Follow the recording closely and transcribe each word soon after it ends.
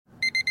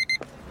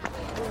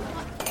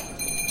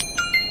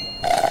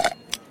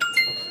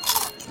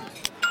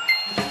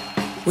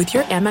With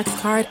your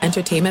Amex card,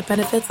 entertainment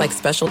benefits like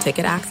special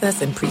ticket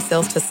access and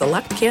pre-sales to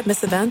select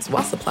can't-miss events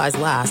while supplies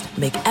last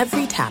make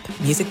every tap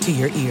music to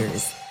your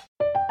ears.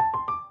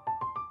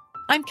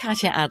 I'm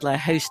Katya Adler,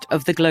 host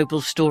of The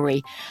Global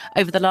Story.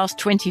 Over the last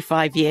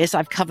 25 years,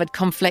 I've covered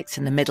conflicts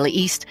in the Middle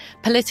East,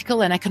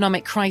 political and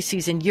economic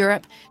crises in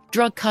Europe,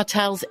 drug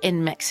cartels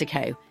in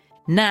Mexico.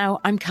 Now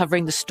I'm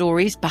covering the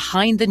stories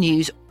behind the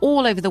news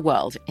all over the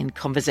world in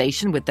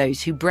conversation with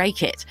those who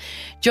break it.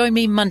 Join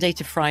me Monday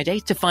to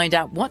Friday to find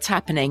out what's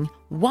happening,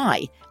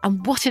 why,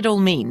 and what it all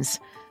means.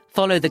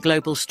 Follow The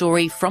Global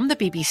Story from the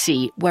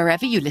BBC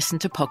wherever you listen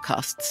to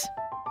podcasts.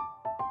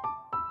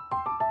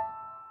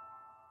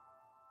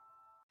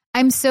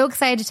 I'm so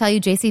excited to tell you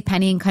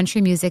JCPenney and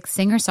country music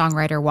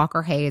singer-songwriter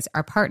Walker Hayes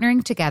are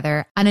partnering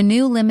together on a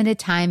new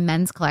limited-time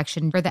men's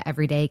collection for the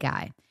everyday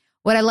guy.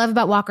 What I love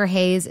about Walker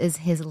Hayes is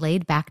his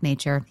laid-back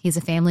nature. He's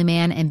a family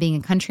man, and being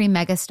a country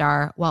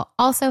megastar while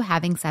also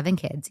having 7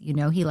 kids, you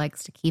know he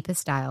likes to keep his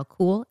style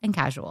cool and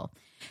casual.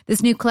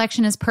 This new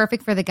collection is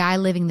perfect for the guy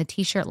living the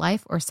t-shirt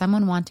life or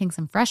someone wanting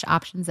some fresh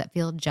options that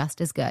feel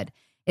just as good.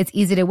 It's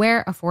easy to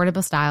wear,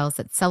 affordable styles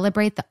that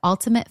celebrate the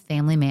ultimate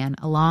family man,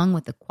 along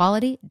with the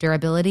quality,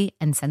 durability,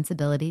 and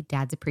sensibility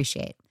dads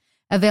appreciate.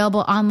 Available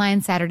online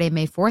Saturday,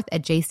 May 4th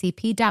at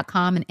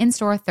jcp.com and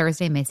in-store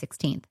Thursday, May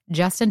 16th.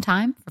 Just in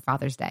time for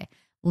Father's Day.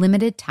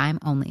 Limited time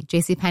only.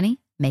 JCPenney,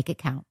 make it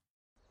count.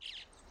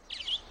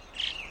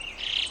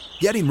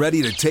 Getting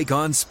ready to take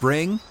on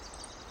spring?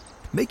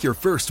 Make your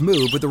first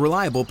move with the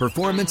reliable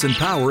performance and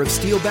power of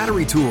Steel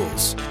battery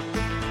tools.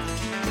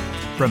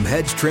 From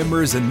hedge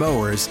trimmers and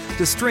mowers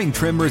to string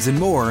trimmers and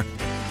more,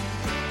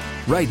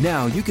 right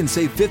now you can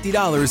save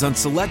 $50 on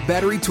select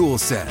battery tool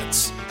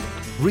sets.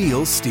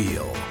 Real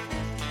Steel.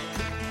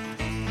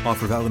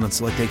 Offer valid on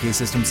select AK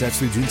system sets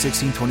through June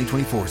 16,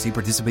 2024. See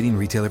participating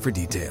retailer for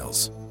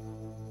details.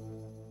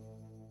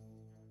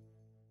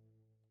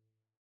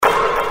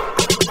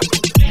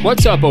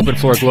 What's up, Open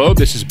Floor Globe?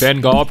 This is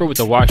Ben Golliver with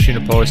the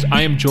Washington Post.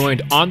 I am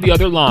joined on the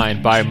other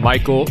line by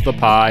Michael the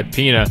Pod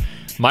Pina.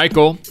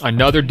 Michael,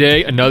 another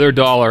day, another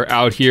dollar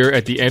out here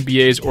at the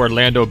NBA's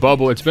Orlando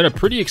bubble. It's been a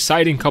pretty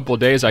exciting couple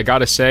of days, I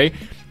gotta say.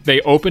 They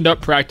opened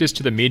up practice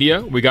to the media.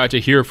 We got to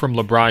hear from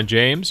LeBron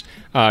James,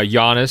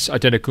 Giannis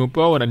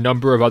Antetokounmpo, and a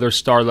number of other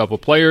star-level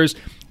players.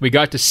 We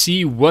got to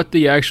see what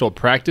the actual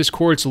practice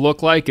courts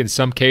look like. In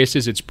some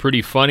cases, it's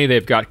pretty funny.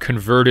 They've got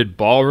converted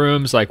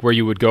ballrooms, like where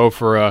you would go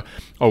for a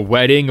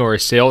wedding or a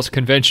sales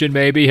convention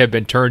maybe, have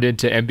been turned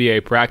into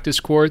NBA practice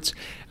courts.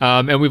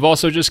 And we've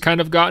also just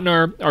kind of gotten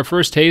our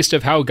first taste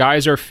of how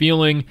guys are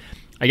feeling,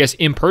 I guess,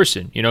 in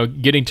person,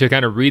 getting to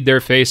kind of read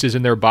their faces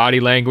and their body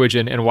language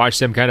and watch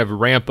them kind of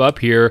ramp up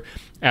here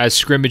as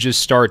scrimmages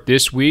start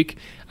this week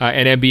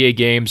and NBA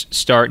games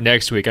start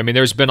next week. I mean,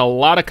 there's been a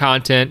lot of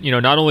content,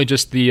 not only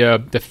just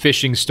the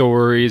fishing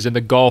stories and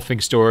the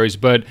golfing stories,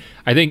 but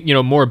I think,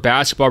 more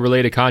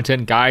basketball-related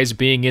content, guys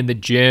being in the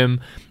gym,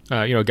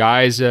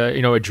 guys,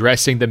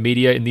 addressing the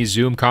media in these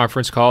Zoom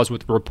conference calls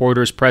with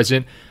reporters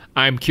present.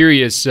 I'm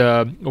curious,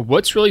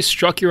 what's really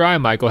struck your eye,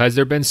 Michael? Has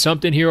there been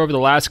something here over the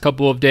last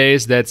couple of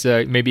days that's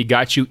maybe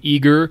got you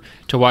eager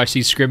to watch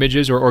these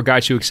scrimmages or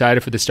got you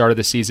excited for the start of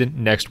the season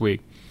next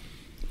week?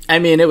 I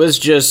mean, it was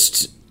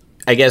just,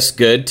 I guess,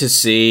 good to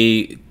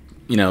see,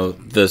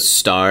 the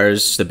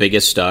stars, the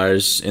biggest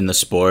stars in the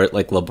sport,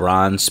 like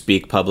LeBron,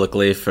 speak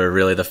publicly for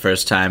really the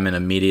first time in a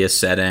media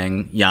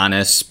setting.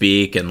 Giannis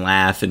speak and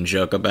laugh and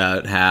joke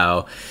about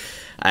how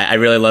I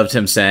really loved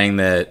him saying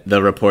that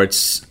the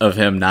reports of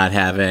him not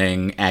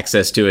having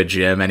access to a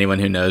gym, anyone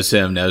who knows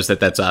him knows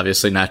that that's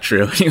obviously not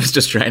true. He was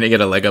just trying to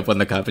get a leg up on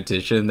the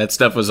competition. That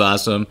stuff was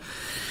awesome.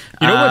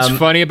 You know what's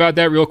funny about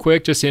that, real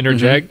quick, just to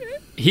interject? Mm-hmm.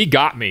 He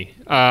got me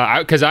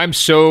because I'm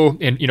so,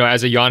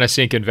 as a Giannis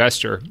Inc.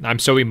 investor, I'm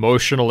so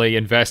emotionally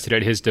invested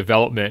in his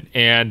development.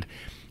 And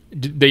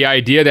the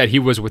idea that he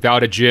was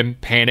without a gym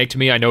panicked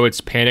me. I know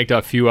it's panicked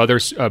a few other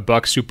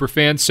Bucks super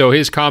fans. So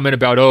his comment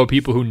about,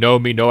 people who know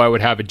me know I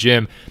would have a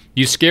gym.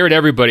 You scared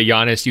everybody,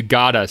 Giannis. You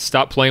gotta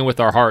stop playing with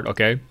our heart,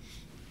 okay?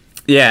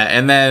 Yeah,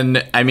 and then,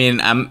 I'm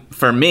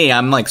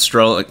like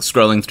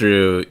scrolling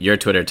through your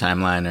Twitter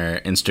timeline or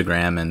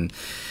Instagram, and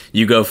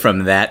you go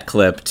from that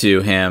clip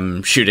to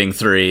him shooting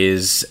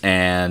threes,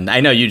 and I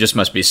know you just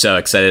must be so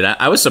excited.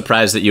 I was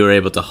surprised that you were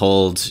able to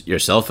hold your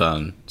cell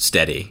phone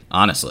steady,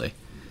 honestly.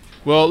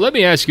 Well, let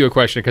me ask you a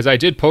question, because I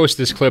did post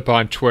this clip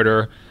on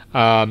Twitter.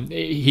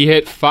 He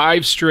hit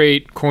 5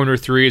 straight corner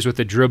threes with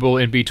a dribble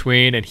in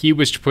between, and he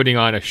was putting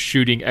on a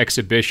shooting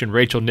exhibition.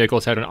 Rachel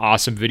Nichols had an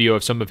awesome video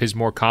of some of his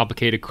more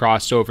complicated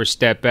crossover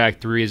step-back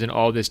threes and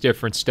all this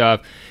different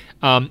stuff.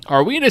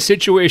 Are we in a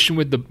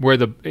situation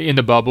in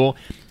the bubble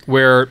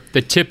where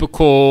the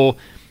typical,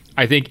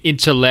 I think,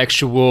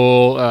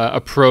 intellectual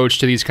approach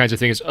to these kinds of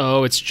things,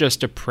 it's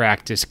just a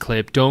practice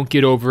clip, don't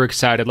get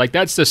overexcited, like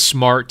that's the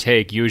smart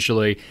take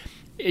usually.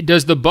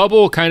 does the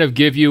bubble kind of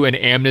give you an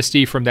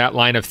amnesty from that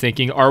line of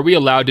thinking? Are we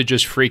allowed to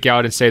just freak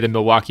out and say the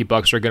Milwaukee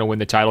Bucks are going to win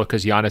the title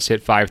because Giannis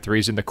hit 5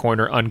 threes in the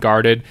corner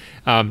unguarded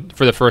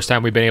for the first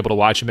time we've been able to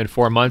watch him in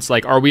 4 months?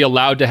 Like, are we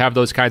allowed to have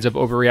those kinds of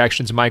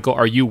overreactions, Michael?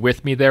 Are you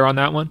with me there on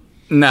that one?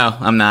 No,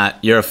 I'm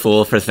not. You're a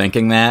fool for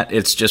thinking that.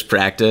 It's just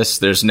practice.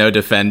 There's no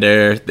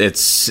defender.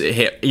 It's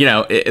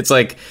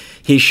like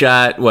he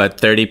shot,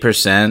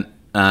 30%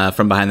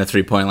 from behind the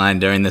three-point line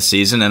during the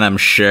season, and I'm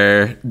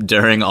sure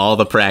during all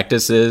the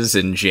practices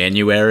in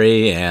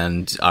January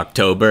and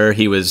October,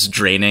 he was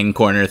draining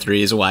corner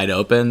threes wide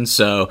open.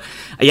 So,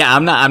 yeah,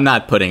 I'm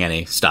not putting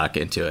any stock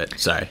into it.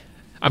 Sorry.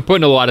 I'm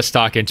putting a lot of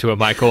stock into it,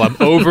 Michael. I'm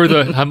over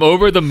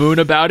the moon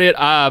about it.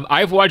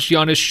 I've watched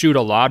Giannis shoot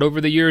a lot over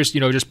the years,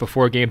 just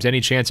before games, any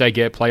chance I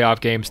get,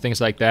 playoff games,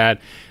 things like that.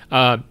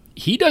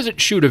 He doesn't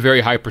shoot a very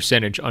high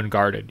percentage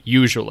unguarded,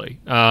 usually.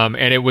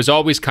 And it was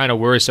always kind of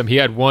worrisome. He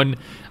had one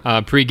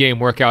pregame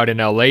workout in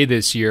LA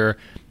this year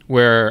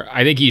where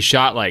I think he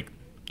shot like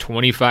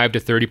 25 to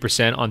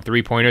 30% on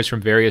three-pointers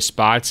from various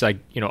spots, like,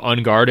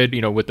 unguarded,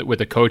 with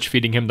the coach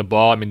feeding him the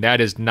ball. I mean,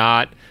 that is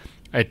not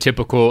a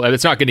typical,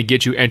 it's not going to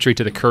get you entry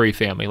to the Curry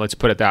family, let's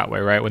put it that way,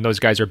 right? When those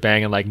guys are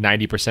banging like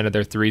 90% of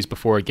their threes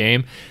before a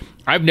game.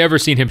 I've never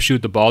seen him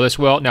shoot the ball this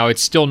well. Now,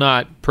 it's still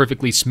not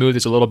perfectly smooth.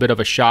 It's a little bit of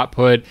a shot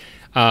put.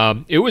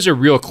 It was a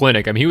real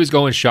clinic. I mean, he was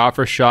going shot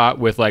for shot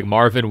with like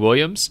Marvin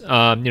Williams,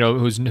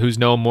 who's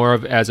known more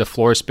of as a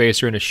floor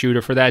spacer and a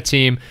shooter for that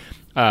team.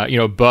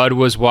 Bud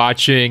was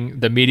watching.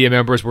 The media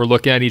members were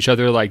looking at each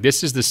other like,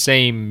 this is the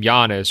same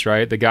Giannis,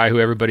 right? The guy who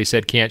everybody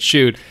said can't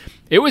shoot.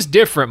 It was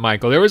different,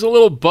 Michael. There was a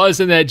little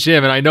buzz in that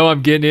gym, and I know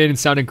I'm getting in and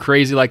sounding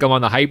crazy like I'm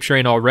on the hype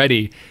train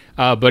already,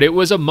 but it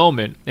was a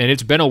moment, and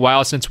it's been a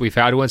while since we've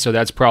had one, so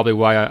that's probably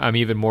why I'm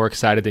even more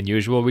excited than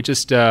usual. We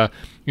just, to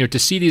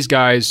see these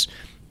guys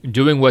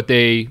doing what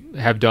they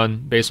have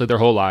done basically their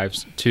whole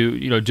lives,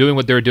 to, doing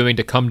what they're doing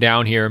to come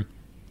down here,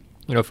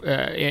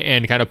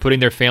 and kind of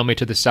putting their family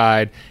to the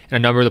side. And a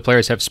number of the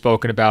players have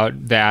spoken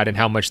about that and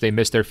how much they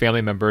miss their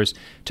family members,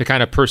 to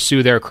kind of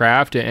pursue their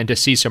craft and to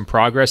see some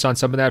progress on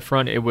some of that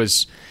front. It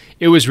was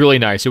really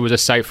nice. It was a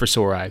sight for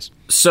sore eyes.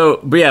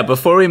 So, yeah,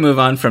 before we move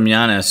on from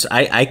Giannis,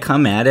 I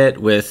come at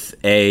it with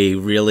a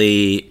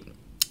really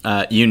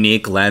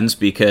unique lens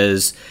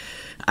because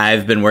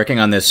I've been working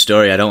on this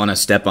story. I don't want to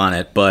step on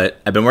it,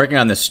 but I've been working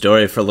on this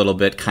story for a little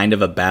bit, kind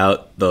of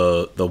about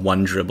the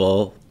one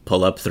dribble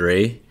pull-up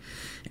three.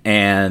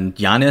 And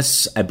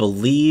Giannis, I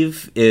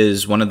believe,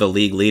 is one of the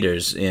league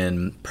leaders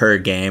in per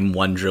game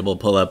one dribble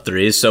pull-up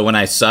threes. So when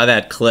I saw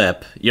that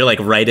clip, you're like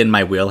right in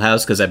my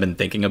wheelhouse because I've been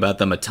thinking about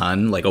them a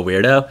ton, like a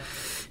weirdo.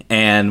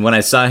 And when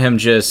I saw him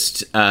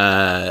just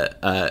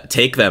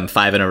take them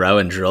 5 in a row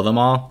and drill them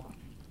all,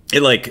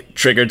 it like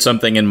triggered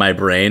something in my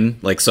brain,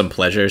 like some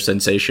pleasure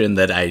sensation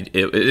that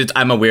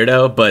I'm a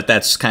weirdo, but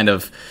that's kind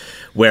of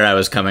where I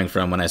was coming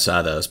from when I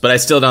saw those. But I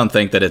still don't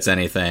think that it's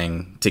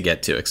anything to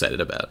get too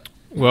excited about.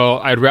 Well,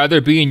 I'd rather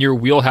be in your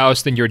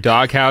wheelhouse than your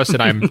doghouse,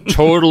 and I'm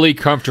totally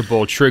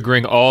comfortable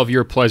triggering all of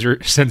your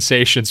pleasure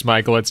sensations,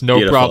 Michael. It's no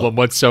Beautiful. problem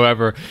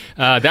whatsoever.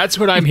 That's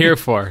what I'm here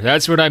for.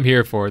 That's what I'm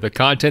here for. The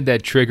content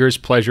that triggers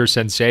pleasure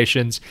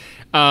sensations.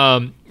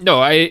 I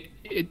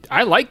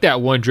like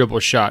that one dribble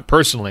shot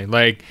personally.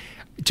 Like,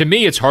 to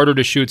me, it's harder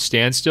to shoot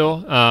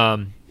standstill.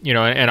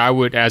 And I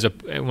would,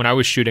 when I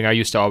was shooting, I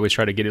used to always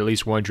try to get at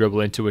least one dribble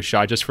into a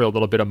shot just for a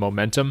little bit of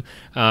momentum.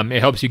 It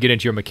helps you get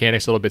into your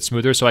mechanics a little bit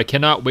smoother. So I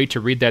cannot wait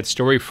to read that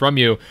story from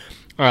you.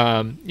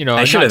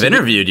 I should have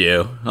interviewed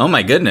you. Oh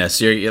my goodness,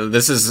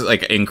 this is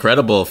like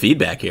incredible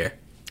feedback here.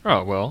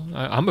 Oh, well,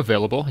 I'm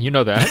available. You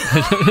know that.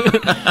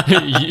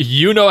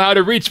 You know how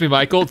to reach me,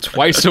 Michael,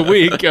 twice a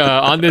week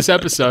on this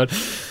episode.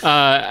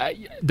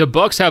 The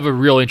Bucks have a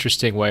real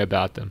interesting way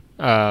about them.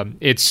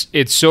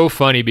 It's so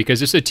funny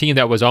because it's a team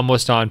that was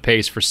almost on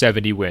pace for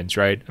 70 wins,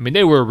 right? I mean,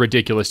 they were a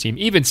ridiculous team.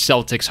 Even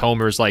Celtics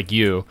homers like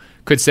you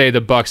could say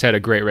the Bucks had a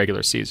great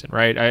regular season,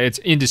 right? It's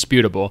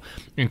indisputable.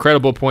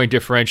 Incredible point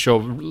differential,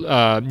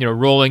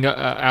 rolling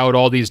out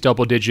all these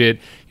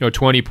double-digit,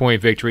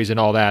 20-point victories and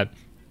all that.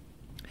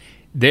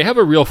 They have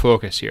a real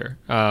focus here,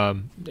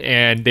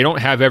 and they don't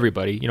have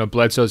everybody.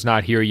 Bledsoe's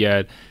not here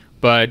yet,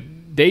 but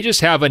they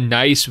just have a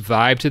nice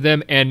vibe to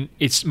them, and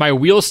my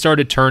wheels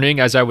started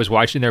turning as I was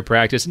watching their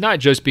practice, not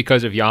just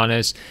because of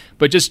Giannis,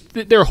 but just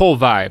their whole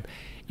vibe.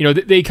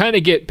 They kind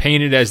of get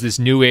painted as this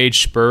new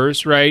age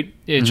Spurs, right?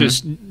 It's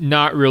just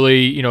not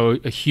really,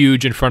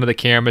 huge in front of the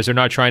cameras. They're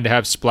not trying to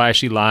have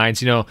splashy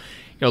lines.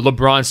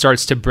 LeBron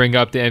starts to bring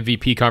up the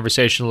MVP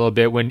conversation a little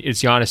bit when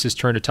it's Giannis's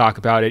turn to talk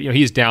about it.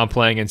 He's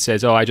downplaying and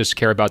says, "Oh, I just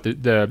care about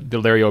the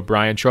Larry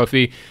O'Brien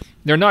trophy."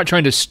 They're not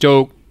trying to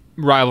stoke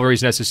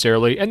rivalries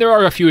necessarily, and there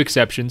are a few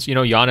exceptions.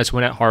 Giannis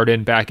went at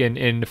Harden back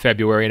in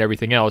February and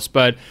everything else,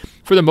 but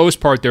for the most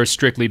part, they're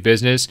strictly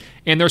business,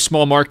 and they're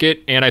small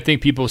market, and I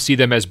think people see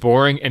them as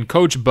boring, and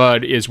Coach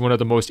Bud is one of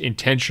the most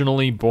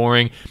intentionally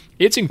boring.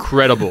 It's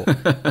incredible.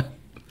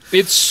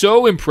 It's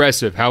so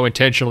impressive how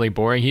intentionally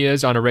boring he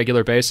is on a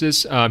regular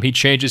basis. He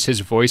changes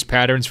his voice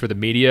patterns for the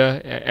media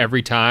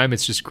every time.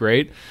 It's just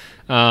great.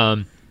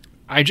 I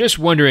I just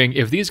wondering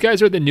if these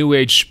guys are the new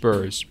age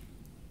Spurs,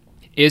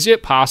 is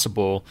it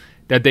possible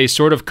that they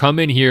sort of come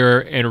in here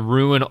and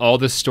ruin all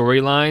the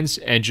storylines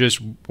and just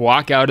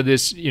walk out of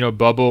this,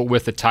 bubble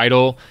with the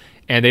title,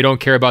 and they don't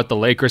care about the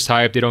Lakers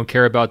hype, they don't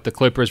care about the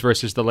Clippers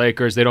versus the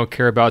Lakers, they don't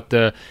care about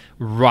the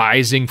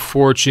rising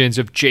fortunes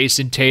of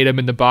Jason Tatum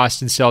and the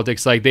Boston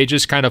Celtics? Like, they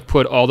just kind of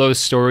put all those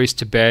stories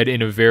to bed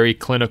in a very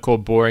clinical,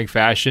 boring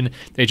fashion.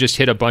 They just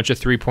hit a bunch of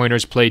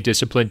three-pointers, play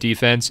disciplined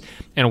defense,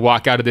 and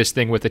walk out of this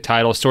thing with the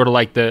title, sort of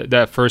like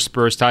that first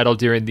Spurs title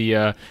during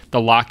the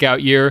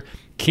lockout year.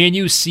 Can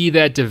you see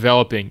that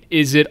developing?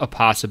 Is it a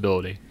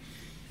possibility?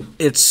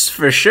 It's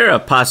for sure a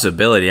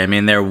possibility. I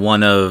mean, they're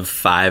one of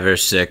 5 or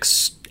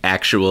 6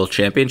 actual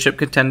championship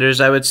contenders,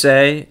 I would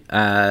say.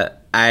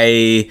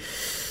 I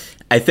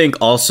think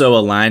also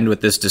aligned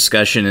with this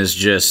discussion is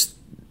just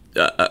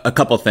a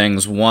couple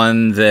things.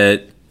 One,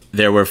 that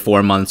there were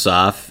 4 months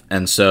off,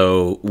 and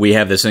so we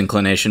have this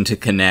inclination to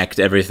connect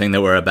everything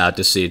that we're about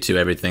to see to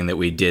everything that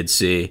we did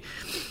see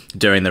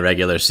during the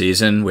regular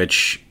season,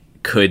 which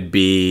could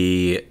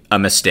be a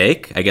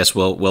mistake. I guess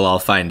we'll all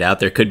find out.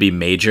 There could be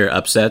major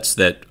upsets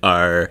that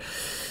are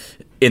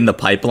in the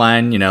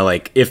pipeline.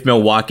 Like if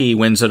Milwaukee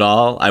wins it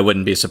all, I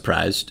wouldn't be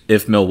surprised.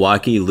 If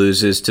Milwaukee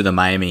loses to the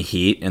Miami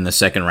Heat in the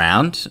second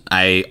round,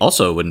 I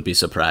also wouldn't be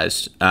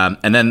surprised.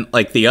 And then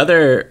like the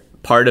other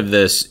part of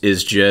this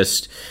is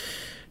just,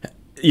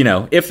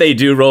 if they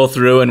do roll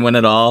through and win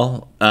it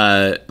all,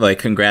 like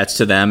congrats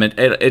to them.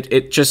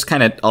 It just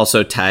kind of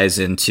also ties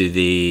into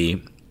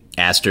the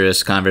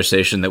asterisk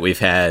conversation that we've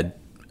had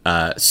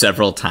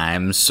several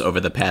times over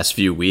the past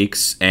few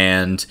weeks.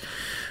 And,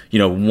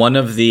 one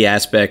of the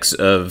aspects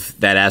of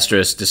that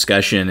asterisk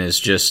discussion is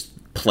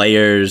just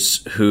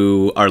players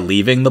who are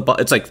leaving the bubble.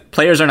 It's like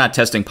players are not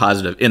testing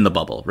positive in the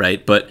bubble,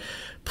 right? But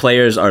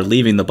players are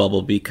leaving the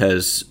bubble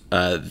because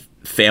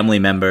family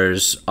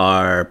members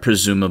are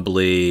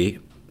presumably,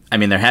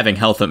 they're having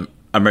health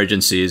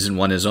emergencies, and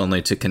one is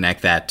only to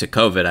connect that to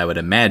COVID, I would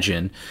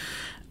imagine.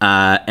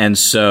 And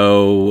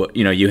so,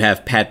 you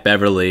have Pat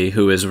Beverly,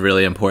 who is a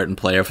really important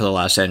player for the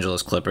Los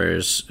Angeles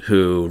Clippers,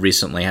 who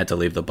recently had to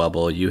leave the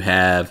bubble. You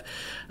have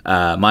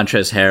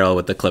Montrezl Harrell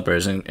with the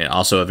Clippers, and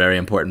also a very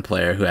important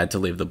player who had to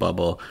leave the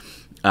bubble.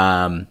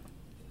 Zion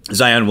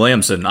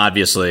Williamson,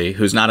 obviously,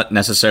 who's not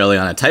necessarily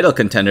on a title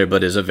contender,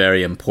 but is a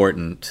very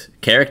important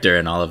character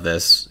in all of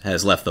this,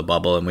 has left the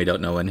bubble, and we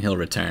don't know when he'll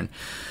return.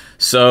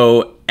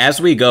 So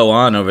as we go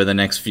on over the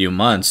next few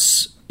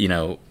months,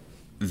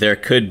 there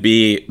could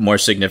be more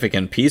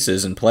significant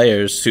pieces and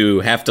players who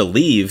have to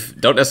leave,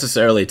 don't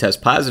necessarily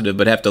test positive,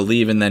 but have to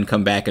leave and then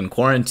come back in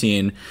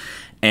quarantine.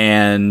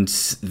 And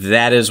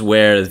that is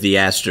where the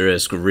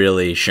asterisk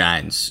really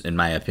shines, in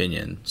my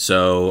opinion.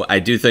 So I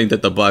do think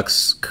that the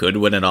Bucks could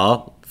win it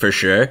all, for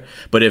sure.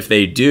 But if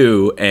they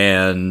do,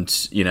 and,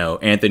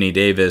 Anthony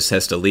Davis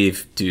has to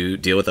leave to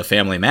deal with a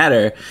family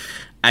matter,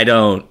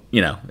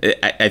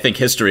 I think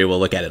history will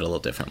look at it a little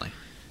differently.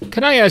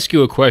 Can I ask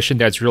you a question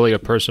that's really a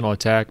personal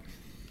attack?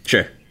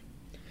 Sure.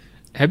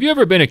 Have you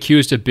ever been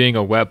accused of being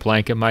a wet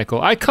blanket,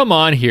 Michael? I come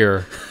on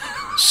here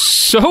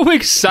so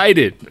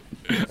excited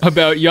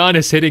about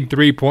Giannis hitting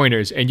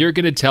three-pointers, and you're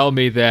going to tell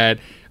me that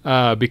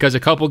because a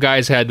couple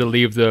guys had to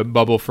leave the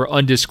bubble for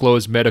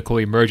undisclosed medical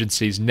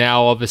emergencies,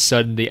 now all of a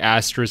sudden the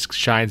asterisk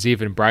shines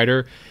even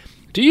brighter.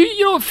 Do you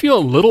don't feel a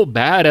little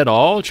bad at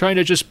all trying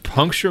to just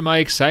puncture my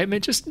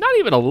excitement? Just not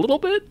even a little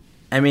bit?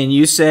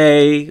 You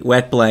say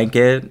wet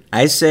blanket,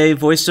 I say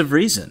voice of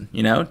reason,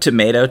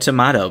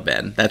 tomato,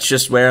 Ben. That's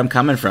just where I'm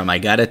coming from. I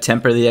got to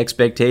temper the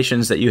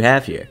expectations that you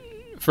have here.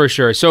 For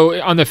sure.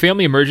 So on the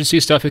family emergency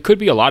stuff, it could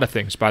be a lot of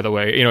things, by the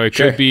way. It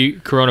could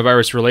be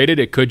coronavirus related.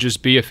 It could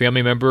just be a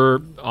family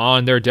member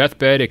on their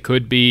deathbed. It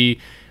could be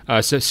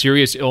a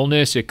serious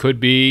illness. It could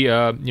be,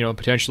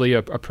 potentially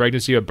a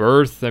pregnancy, a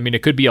birth.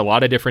 It could be a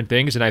lot of different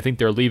things. And I think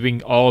they're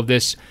leaving all of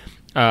this,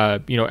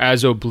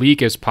 as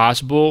oblique as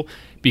possible,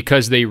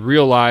 because they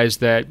realize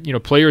that,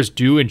 players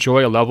do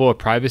enjoy a level of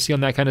privacy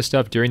on that kind of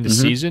stuff during the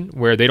season,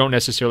 where they don't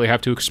necessarily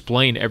have to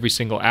explain every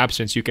single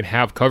absence. You can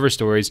have cover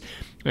stories.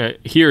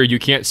 Here, you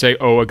can't say,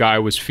 a guy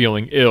was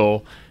feeling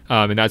ill,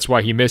 and that's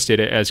why he missed it,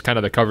 as kind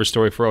of the cover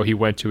story for, he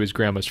went to his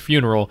grandma's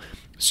funeral.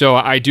 So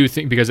I do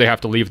think, because they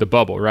have to leave the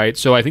bubble, right?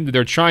 So I think that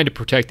they're trying to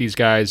protect these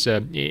guys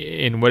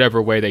in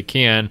whatever way they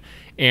can,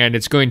 and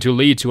it's going to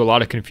lead to a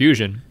lot of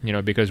confusion,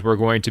 because we're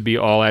going to be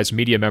all, as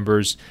media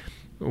members,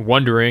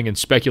 wondering and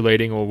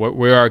speculating,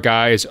 where are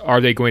guys?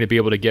 Are they going to be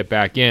able to get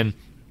back in?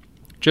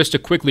 Just to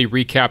quickly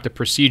recap the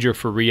procedure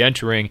for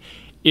re-entering,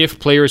 if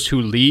players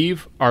who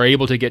leave are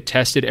able to get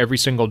tested every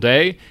single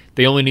day,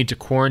 they only need to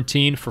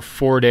quarantine for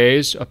 4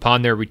 days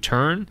upon their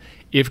return.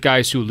 If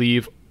guys who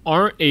leave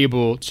aren't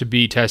able to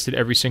be tested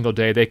every single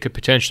day, they could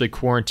potentially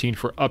quarantine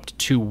for up to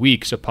 2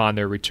 weeks upon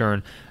their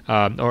return,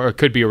 or it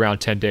could be around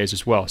 10 days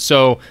as well.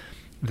 So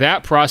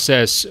that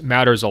process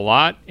matters a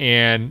lot,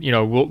 and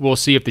we'll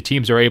see if the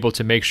teams are able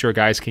to make sure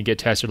guys can get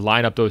tested,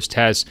 line up those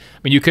tests.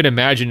 You could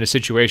imagine a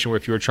situation where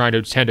if you were trying to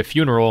attend a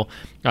funeral,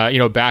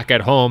 back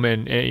at home,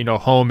 and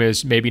home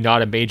is maybe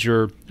not a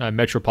major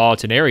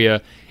metropolitan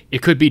area,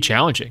 it could be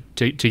challenging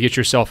to get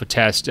yourself a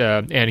test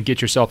and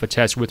get yourself a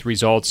test with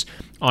results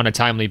on a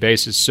timely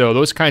basis. So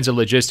those kinds of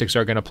logistics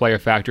are going to play a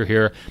factor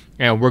here,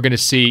 and we're going to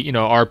see,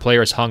 our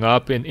players hung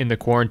up in the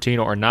quarantine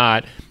or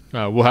not.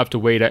 We'll have to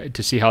wait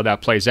to see how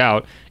that plays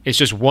out. It's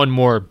just one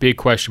more big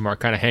question mark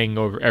kind of hanging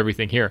over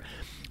everything here.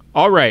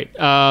 All right,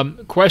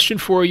 question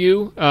for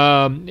you,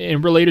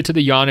 and related to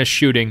the Giannis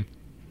shooting.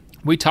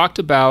 We talked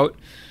about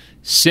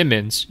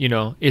Simmons.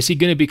 Is he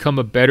going to become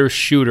a better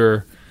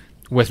shooter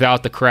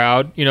without the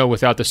crowd,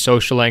 without the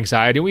social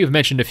anxiety? We've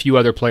mentioned a few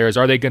other players.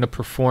 Are they going to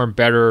perform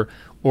better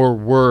or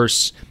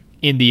worse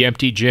in the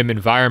empty gym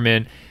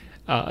environment?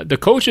 The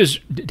coaches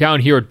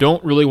down here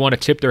don't really want to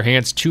tip their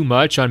hands too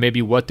much on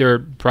maybe what they're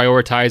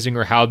prioritizing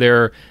or how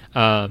they're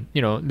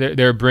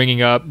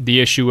bringing up the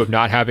issue of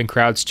not having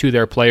crowds to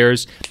their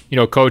players.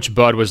 Coach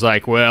Bud was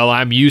like, well,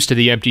 I'm used to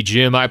the empty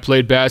gym. I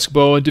played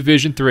basketball in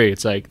Division III.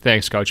 It's like,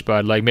 thanks, Coach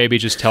Bud. Like, maybe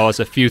just tell us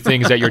a few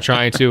things that you're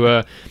trying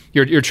to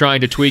you're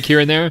trying to tweak here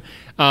and there.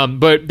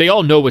 But they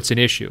all know it's an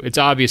issue. It's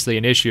obviously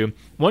an issue.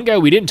 One guy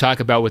we didn't talk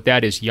about with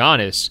that is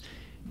Giannis.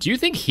 Do you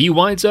think he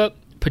winds up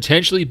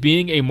potentially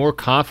being a more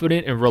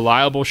confident and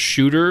reliable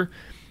shooter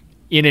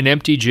in an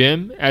empty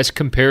gym as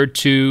compared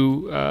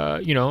to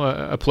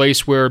a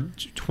place where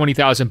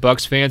 20,000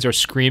 Bucks fans are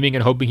screaming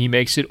and hoping he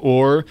makes it,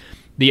 or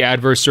the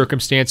adverse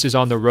circumstances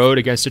on the road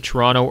against a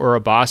Toronto or a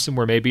Boston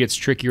where maybe it's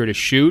trickier to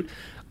shoot?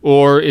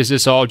 Or is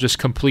this all just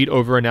complete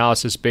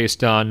over-analysis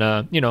based on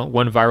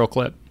one viral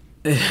clip?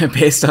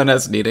 Based on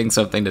us needing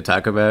something to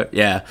talk about?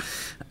 Yeah.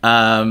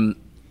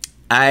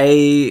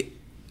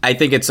 I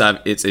think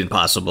it's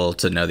impossible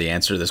to know the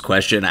answer to this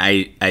question.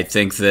 I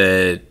think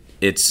that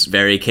it's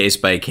very case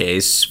by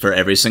case for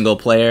every single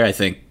player. I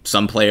think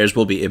some players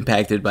will be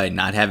impacted by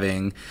not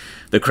having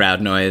the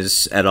crowd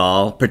noise at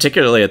all,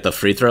 particularly at the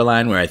free throw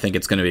line, where I think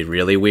it's going to be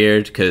really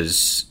weird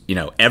because,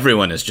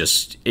 everyone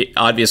is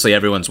obviously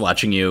everyone's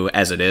watching you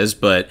as it is,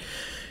 but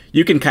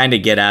you can kind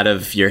of get out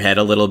of your head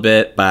a little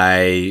bit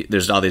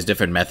there's all these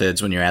different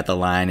methods when you're at the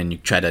line and you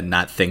try to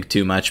not think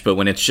too much. But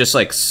when it's just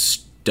like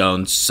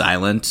stone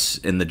silent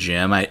in the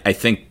gym, I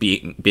think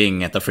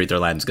being at the free throw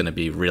line is going to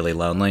be really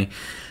lonely.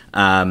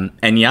 And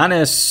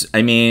Giannis,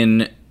 I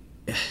mean,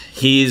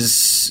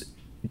 he's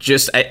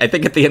just, I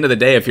think at the end of the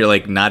day, if you're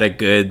like not a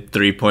good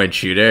 3-point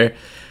shooter,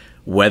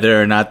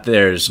 whether or not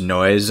there's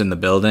noise in the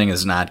building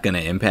is not going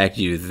to impact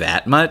you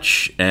that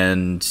much.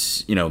 And,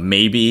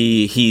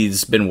 maybe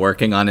he's been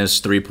working on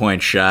his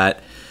 3-point shot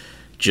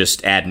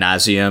just ad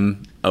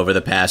nauseum over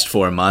the past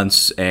 4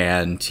 months,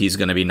 and he's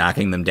going to be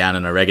knocking them down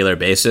on a regular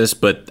basis.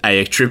 But I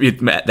attribute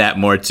that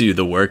more to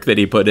the work that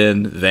he put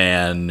in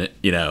than,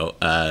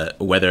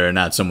 whether or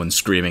not someone's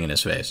screaming in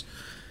his face.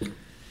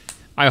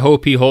 I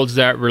hope he holds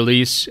that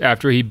release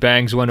after he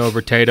bangs one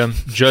over Tatum,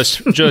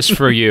 just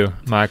for you,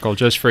 Michael,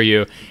 just for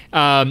you.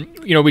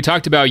 We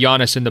talked about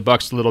Giannis and the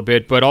Bucks a little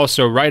bit, but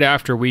also right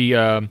after we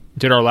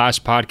did our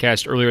last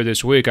podcast earlier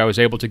this week, I was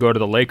able to go to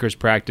the Lakers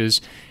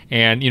practice,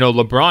 and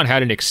LeBron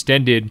had an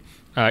extended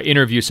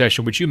interview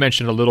session, which you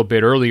mentioned a little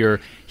bit earlier.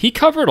 He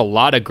covered a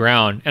lot of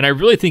ground, and I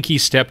really think he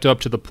stepped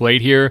up to the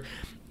plate here.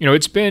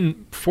 It's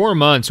been 4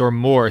 months or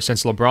more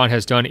since LeBron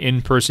has done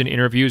in-person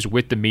interviews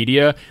with the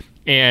media,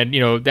 and,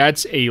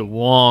 that's a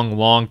long,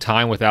 long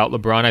time without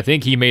LeBron. I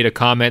think he made a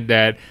comment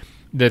that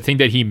the thing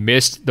that he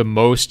missed the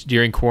most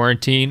during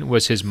quarantine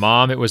was his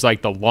mom. It was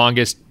like the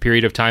longest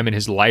period of time in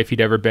his life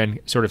he'd ever been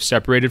sort of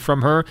separated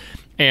from her,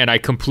 and I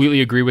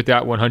completely agree with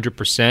that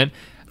 100%. Same.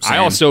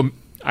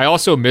 I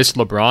also missed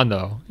LeBron,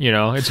 though.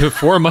 It's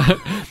 4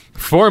 months.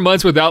 4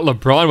 months without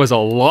LeBron was a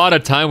lot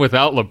of time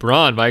without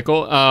LeBron,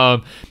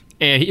 Michael.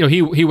 And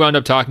he wound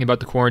up talking about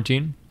the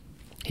quarantine.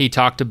 He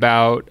talked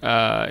about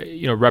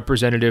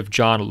Representative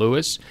John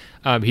Lewis.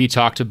 He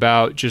talked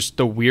about just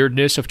the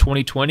weirdness of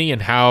 2020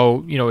 and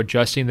how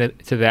adjusting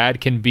to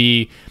that can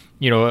be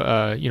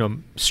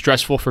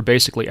stressful for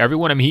basically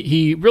everyone. I mean,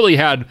 he really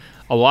had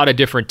a lot of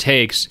different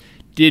takes.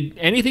 Did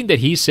anything that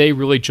he say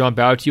really jump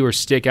out to you or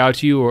stick out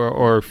to you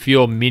or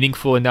feel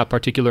meaningful in that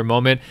particular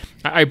moment?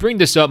 I bring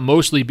this up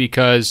mostly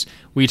because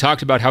we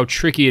talked about how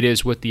tricky it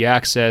is with the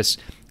access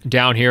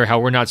down here, how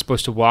we're not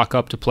supposed to walk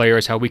up to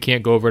players, how we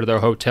can't go over to their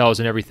hotels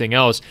and everything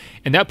else.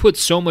 And that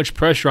puts so much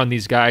pressure on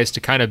these guys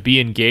to kind of be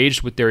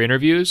engaged with their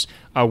interviews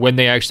when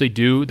they actually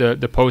do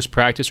the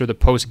post-practice or the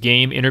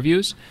post-game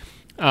interviews.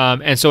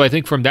 And so I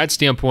think from that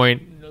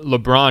standpoint,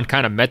 LeBron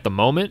kind of met the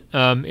moment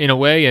in a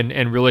way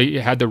and really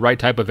had the right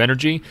type of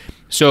energy.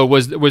 So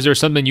was there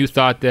something you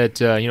thought that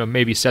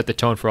maybe set the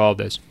tone for all of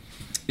this?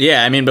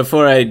 Yeah, I mean,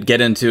 before I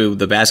get into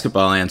the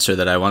basketball answer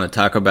that I want to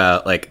talk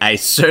about, I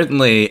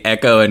certainly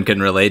echo and can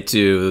relate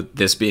to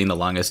this being the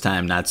longest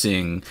time not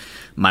seeing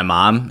my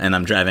mom, and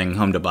I'm driving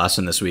home to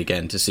Boston this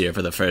weekend to see her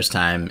for the first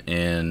time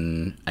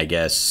in, I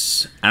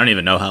guess, I don't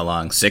even know how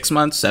long, 6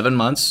 months, 7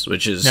 months,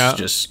 which is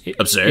just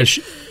absurd.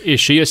 Is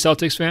she a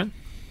Celtics fan?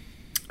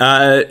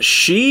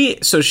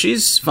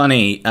 She's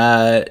funny.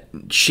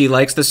 She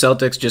likes the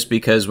Celtics just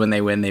because when they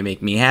win, they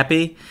make me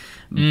happy.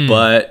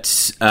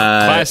 But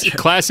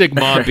classic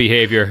mom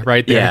behavior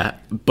right there. Yeah,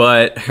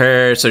 but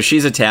so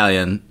she's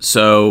Italian,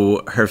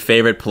 so her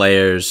favorite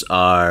players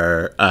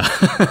are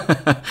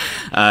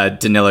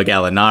Danilo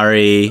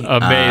Gallinari.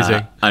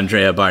 Amazing.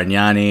 Andrea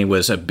Bargnani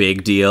was a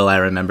big deal. I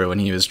remember when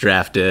he was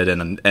drafted,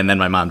 and then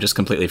my mom just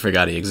completely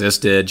forgot he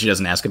existed. She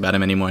doesn't ask about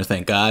him anymore,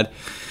 thank God.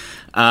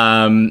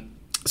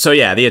 So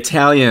yeah, the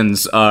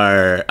Italians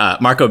are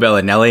Marco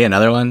Bellinelli,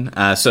 another one.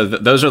 So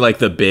those are like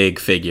the big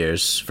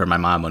figures for my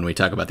mom when we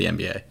talk about the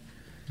NBA.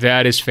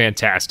 That is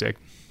fantastic.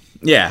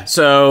 Yeah.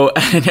 So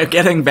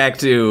getting back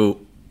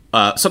to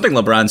something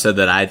LeBron said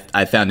that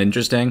I found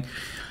interesting.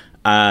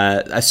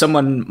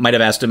 Someone might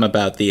have asked him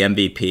about the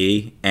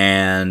MVP,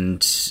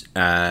 and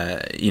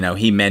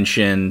he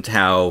mentioned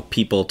how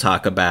people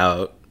talk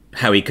about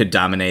how he could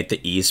dominate the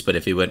East, but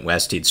if he went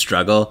West, he'd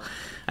struggle.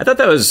 I thought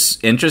that was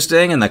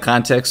interesting in the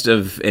context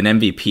of an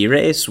MVP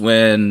race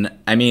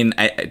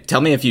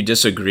tell me if you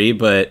disagree,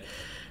 but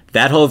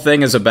that whole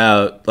thing is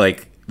about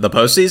like the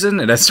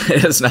postseason. It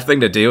has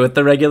nothing to do with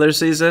the regular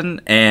season.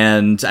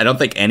 And I don't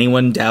think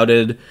anyone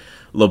doubted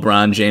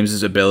LeBron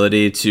James's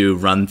ability to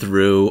run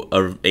through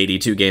a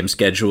 82 game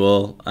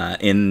schedule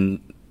in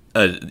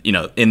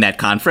that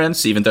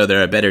conference, even though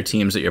there are better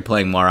teams that you're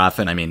playing more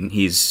often. I mean,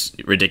 he's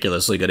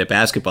ridiculously good at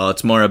basketball.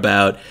 It's more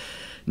about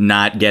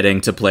not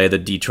getting to play the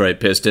Detroit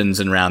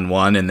Pistons in round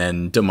one and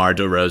then DeMar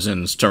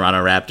DeRozan's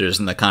Toronto Raptors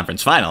in the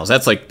conference finals.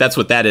 That's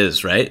what that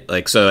is, right?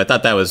 Like, so I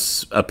thought that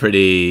was a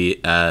pretty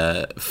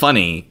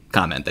funny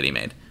comment that he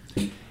made.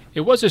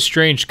 It was a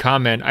strange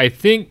comment. I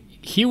think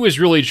he was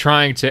really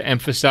trying to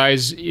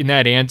emphasize in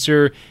that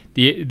answer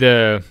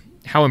the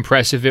how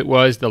impressive it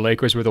was the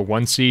Lakers were the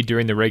 1 seed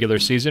during the regular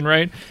season,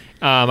 right?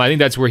 I think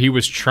that's where he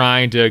was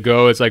trying to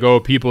go. It's like, oh,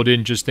 people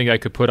didn't just think I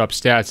could put up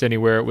stats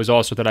anywhere. It was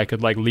also that I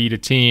could like lead a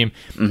team.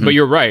 Mm-hmm. But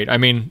you're right. I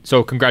mean,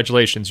 so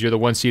congratulations. You're the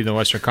 1 seed in the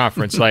Western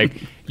Conference. Like,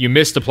 you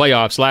missed the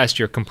playoffs last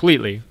year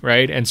completely,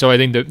 right? And so I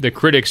think the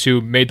critics who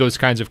made those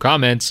kinds of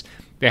comments,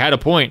 they had a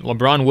point.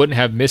 LeBron wouldn't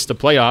have missed the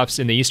playoffs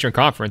in the Eastern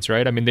Conference,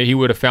 right? I mean, he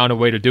would have found a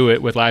way to do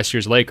it with last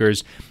year's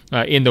Lakers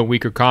in the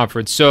weaker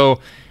conference.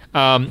 So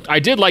I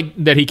did like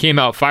that he came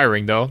out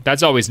firing, though.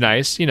 That's always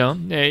nice,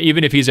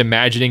 even if he's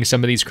imagining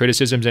some of these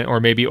criticisms or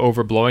maybe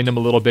overblowing them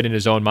a little bit in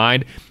his own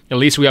mind. At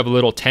least we have a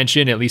little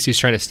tension. At least he's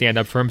trying to stand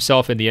up for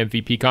himself in the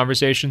MVP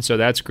conversation, so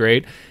that's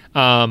great.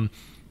 Now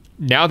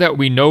that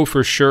we know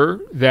for sure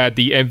that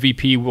the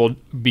MVP will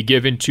be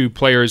given to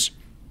players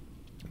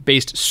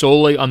based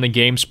solely on the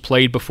games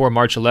played before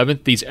March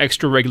 11th, these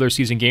extra regular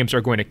season games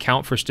are going to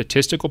count for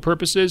statistical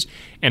purposes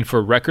and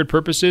for record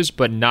purposes,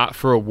 but not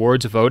for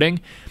awards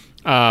voting.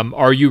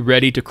 Are you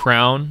ready to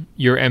crown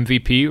your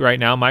MVP right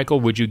now,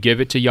 Michael? Would you give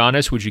it to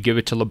Giannis? Would you give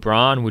it to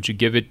LeBron? Would you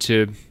give it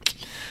to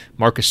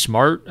Marcus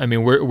Smart? I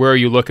mean, where are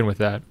you looking with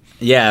that?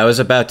 Yeah, I was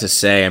about to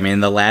say, I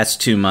mean, the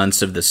last 2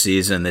 months of the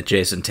season that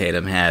Jason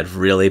Tatum had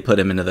really put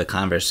him into the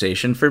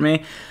conversation for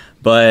me.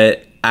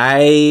 But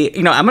I'm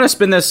going to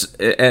spin this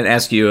and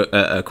ask you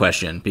a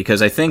question,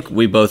 because I think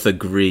we both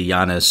agree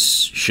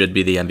Giannis should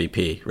be the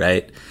MVP,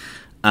 right?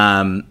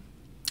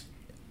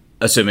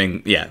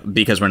 Assuming,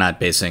 because we're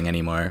not adding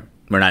any more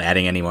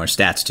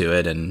stats to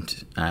it,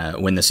 and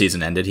when the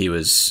season ended, he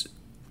was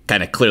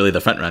kind of clearly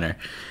the front runner.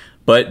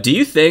 But do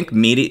you think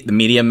the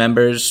media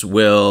members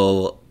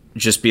will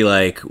just be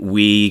like,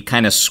 we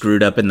kind of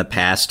screwed up in the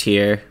past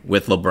here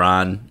with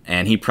LeBron,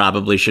 and he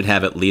probably should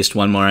have at least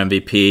one more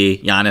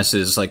MVP? Giannis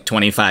is like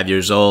 25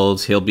 years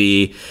old. He'll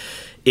be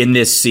in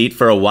this seat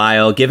for a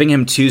while. Giving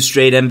him 2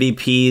 straight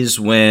MVPs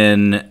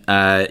when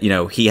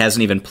he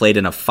hasn't even played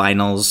in a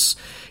finals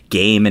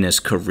game in his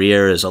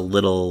career is a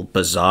little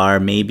bizarre.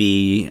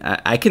 Maybe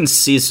I can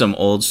see some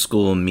old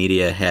school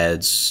media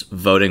heads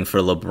voting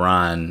for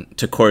LeBron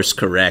to course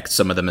correct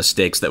some of the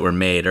mistakes that were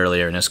made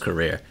earlier in his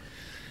career.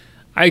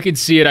 I can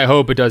see it. I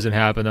hope it doesn't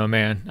happen, though,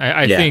 man.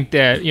 I think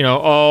that,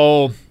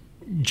 all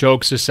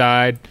jokes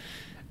aside, I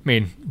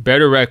mean,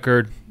 better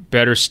record,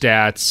 better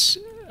stats,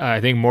 I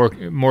think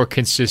more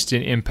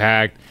consistent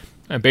impact,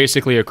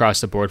 basically across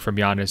the board from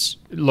Giannis.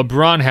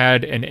 LeBron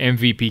had an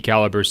MVP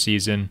caliber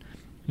season,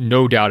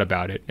 no doubt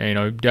about it.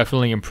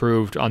 Definitely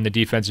improved on the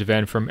defensive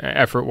end from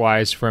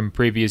effort-wise from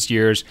previous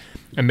years.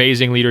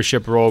 Amazing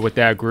leadership role with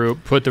that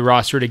group, put the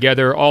roster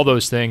together, all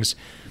those things.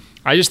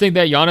 I just think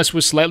that Giannis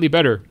was slightly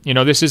better.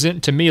 This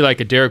isn't, to me, like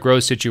a Derrick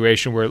Rose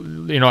situation where,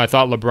 I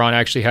thought LeBron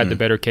actually had the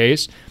better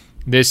case.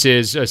 This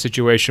is a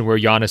situation where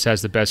Giannis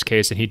has the best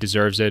case and he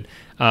deserves it.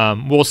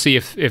 We'll see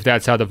if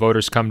that's how the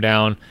voters come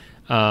down.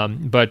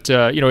 But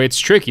it's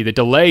tricky. The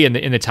delay in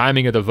the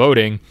timing of the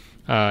voting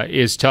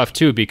is tough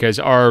too, because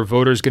are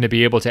voters going to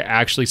be able to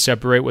actually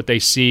separate what they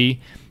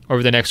see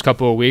over the next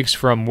couple of weeks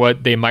from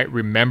what they might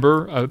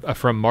remember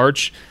from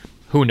March?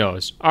 Who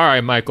knows? All right,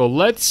 Michael,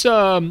 let's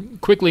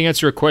quickly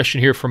answer a question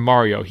here from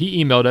Mario.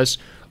 He emailed us,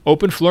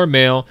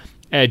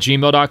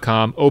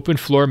 openfloormail@gmail.com,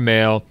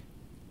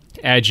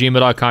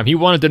 openfloormail@gmail.com. He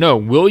wanted to know,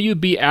 will you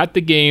be at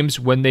the games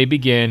when they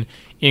begin,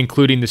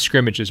 including the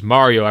scrimmages?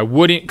 Mario, I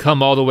wouldn't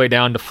come all the way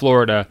down to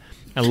Florida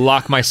and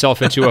lock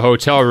myself into a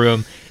hotel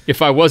room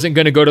if I wasn't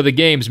going to go to the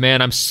games,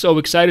 man. I'm so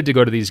excited to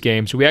go to these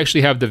games. We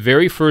actually have the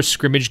very first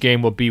scrimmage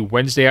game will be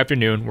Wednesday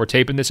afternoon. We're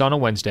taping this on a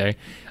Wednesday.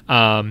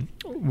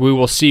 We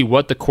will see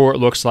what the court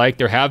looks like.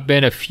 There have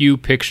been a few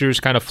pictures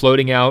kind of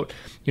floating out,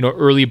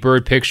 early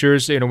bird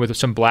pictures, with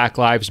some Black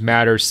Lives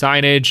Matter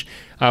signage,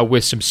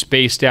 with some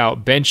spaced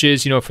out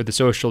benches, for the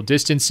social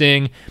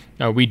distancing.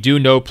 We do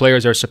know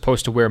players are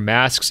supposed to wear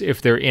masks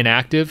if they're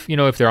inactive.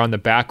 If they're on the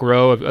back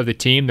row of the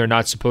team, they're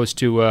not supposed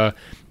to,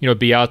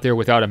 be out there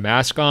without a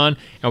mask on.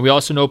 And we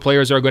also know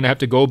players are going to have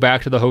to go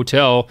back to the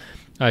hotel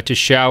to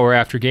shower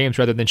after games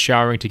rather than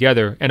showering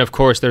together. And of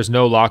course, there's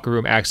no locker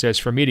room access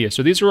for media.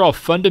 So these are all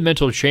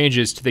fundamental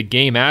changes to the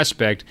game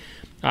aspect.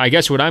 I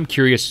guess what I'm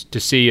curious to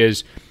see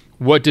is,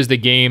 what does the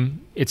game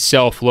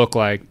itself look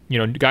like?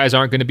 Guys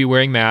aren't going to be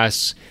wearing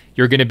masks.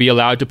 You're going to be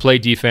allowed to play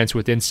defense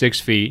within 6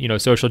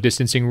 feet. Social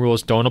distancing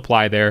rules don't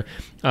apply there.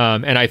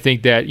 And I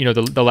think that,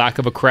 the lack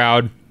of a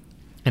crowd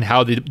and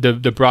how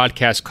the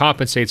broadcast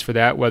compensates for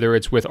that, whether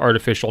it's with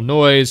artificial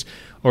noise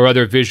or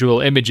other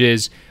visual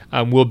images,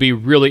 will be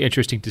really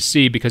interesting to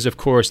see because, of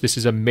course, this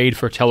is a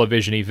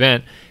made-for-television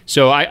event.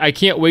 So I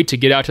can't wait to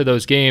get out to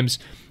those games.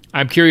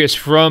 I'm curious,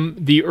 from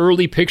the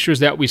early pictures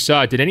that we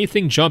saw, did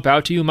anything jump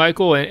out to you,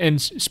 Michael? And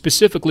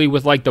specifically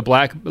with like the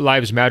Black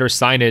Lives Matter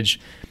signage,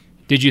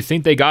 did you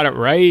think they got it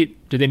right?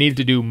 Do they need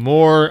to do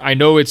more? I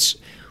know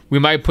we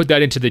might put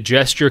that into the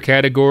gesture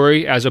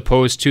category as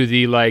opposed to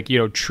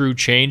the true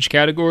change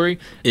category.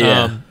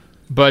 Yeah.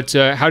 But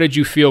how did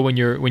you feel when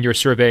you're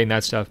surveying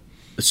that stuff?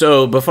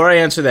 So before I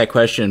answer that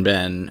question,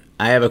 Ben,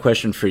 I have a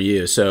question for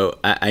you. So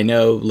I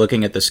know,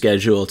 looking at the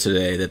schedule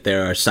today, that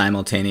there are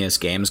simultaneous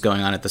games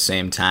going on at the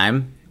same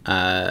time.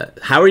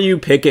 How are you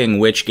picking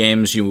which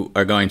games you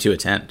are going to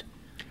attend?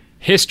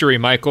 History,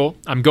 Michael.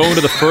 I'm going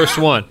to the first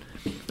one.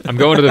 I'm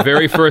going to the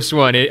very first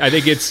one. I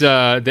think it's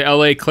the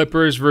LA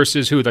Clippers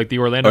versus who? Like the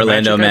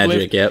Orlando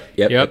Magic.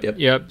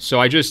 Yep. So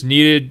I just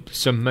needed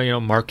some,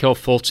 Markelle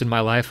Fultz in my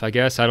life, I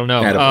guess. I don't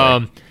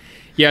know.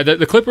 Yeah,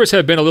 the Clippers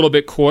have been a little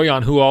bit coy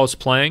on who all is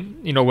playing,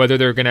 whether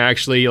they're going to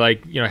actually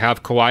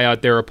have Kawhi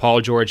out there or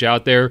Paul George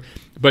out there.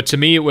 But to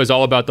me, it was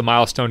all about the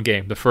milestone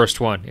game, the first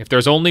one. If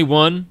there's only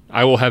one,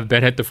 I will have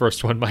been at the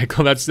first one,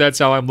 Michael. That's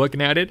how I'm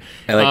looking at it.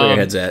 I like where your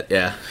head's at,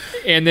 yeah.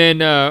 And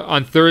then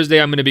on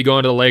Thursday, I'm going to be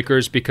going to the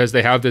Lakers because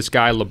they have this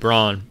guy,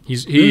 LeBron.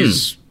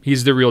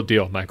 He's the real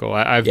deal, Michael.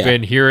 I've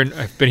been hearing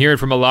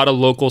from a lot of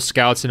local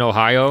scouts in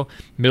Ohio,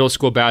 middle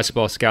school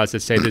basketball scouts,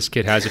 that say this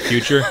kid has a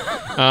future.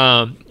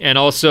 And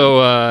also,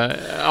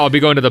 I'll be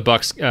going to the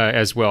Bucks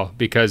as well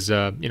because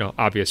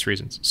obvious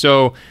reasons.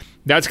 So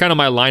that's kind of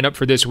my lineup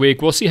for this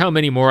week. We'll see how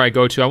many more I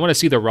go to. I want to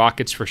see the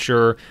Rockets for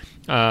sure.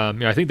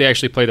 I think they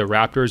actually play the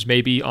Raptors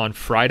maybe on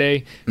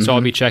Friday, so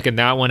I'll be checking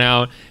that one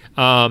out.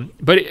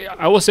 But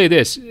I will say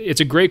this,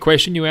 it's a great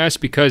question you asked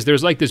because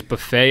there's like this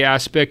buffet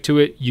aspect to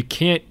it. You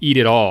can't eat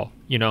it all,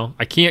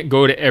 I can't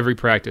go to every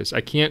practice.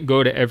 I can't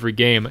go to every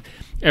game,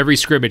 every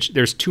scrimmage.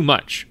 There's too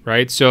much,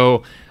 right?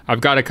 So I've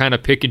got to kind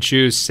of pick and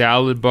choose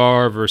salad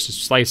bar versus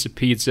slice of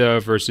pizza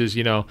versus,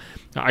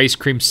 ice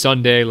cream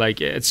sundae.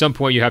 Like at some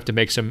point you have to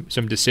make some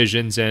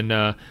decisions,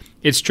 and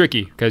it's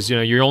tricky because,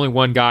 you're only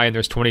one guy and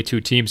there's 22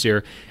 teams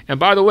here. And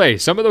by the way,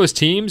 some of those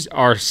teams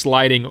are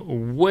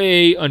sliding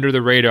way under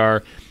the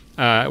radar.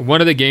 One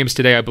of the games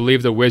today, I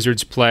believe the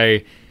Wizards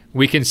play,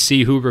 we can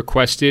see who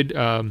requested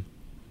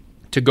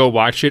to go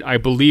watch it. I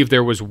believe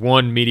there was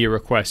one media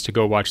request to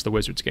go watch the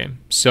Wizards game.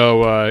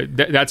 So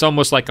that's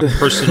almost like a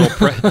personal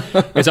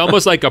it's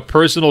almost like a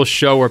personal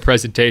show or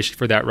presentation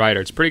for that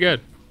writer. It's pretty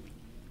good.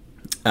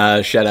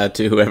 Shout out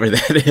to whoever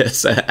that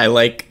is. I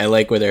like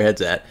where their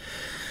head's at.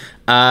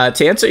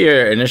 To answer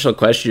your initial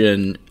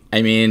question,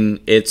 I mean,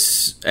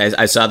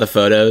 I saw the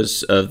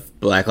photos of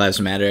Black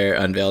Lives Matter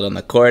unveiled on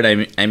the court.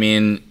 I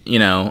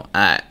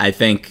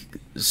think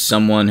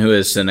someone who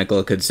is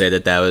cynical could say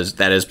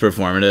that is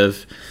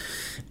performative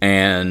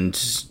and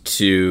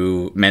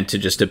meant to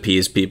just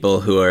appease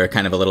people who are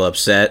kind of a little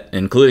upset,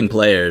 including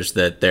players,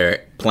 that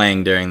they're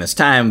playing during this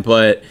time.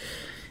 But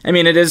I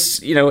mean, it is,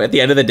 at the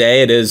end of the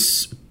day, it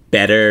is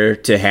better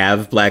to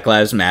have Black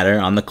Lives Matter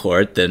on the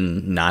court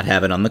than not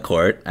have it on the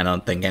court. I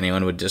don't think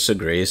anyone would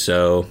disagree.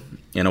 So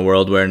in a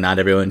world where not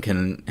everyone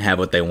can have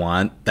what they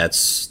want,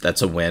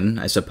 that's a win,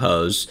 I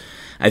suppose.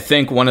 I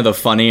think one of the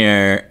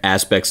funnier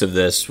aspects of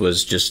this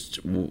was just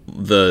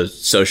the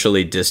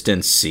socially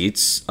distanced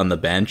seats on the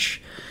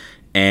bench.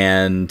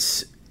 And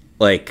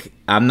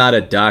I'm not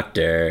a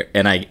doctor,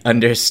 and I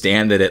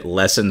understand that it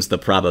lessens the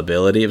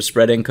probability of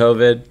spreading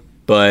COVID,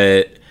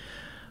 but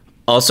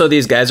also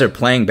these guys are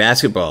playing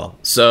basketball,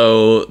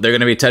 so they're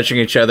going to be touching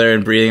each other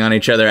and breathing on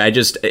each other.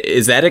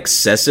 Is that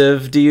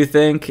excessive, do you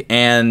think?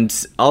 And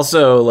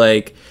also,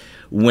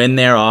 when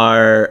there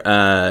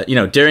are,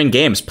 during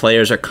games,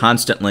 players are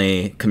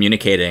constantly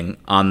communicating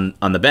on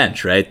the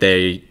bench, right?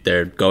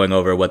 They're going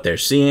over what they're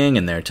seeing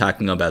and they're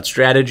talking about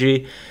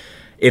strategy.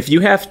 If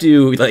you have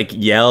to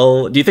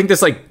yell, do you think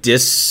this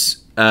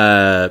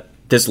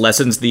this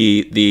lessens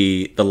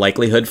the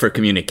likelihood for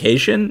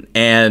communication.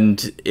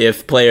 And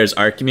if players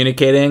are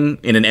communicating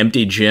in an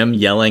empty gym,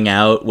 yelling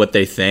out what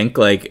they think,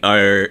 like,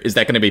 is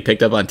that going to be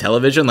picked up on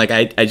television? Like,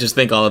 I just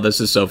think all of this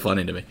is so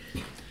funny to me.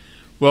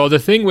 Well, the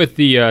thing with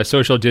the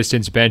social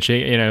distance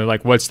benching,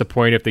 like, what's the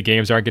point if the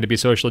games aren't going to be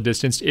social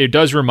distanced? It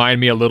does remind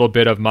me a little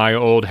bit of my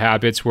old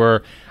habits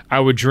where I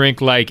would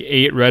drink like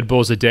 8 Red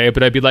Bulls a day,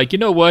 but I'd be like, you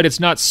know what? It's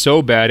not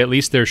so bad. At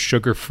least they're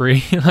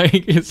sugar-free.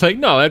 Like, it's like,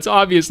 no, that's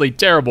obviously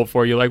terrible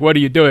for you. Like, what are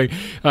you doing?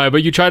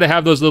 But you try to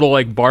have those little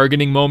like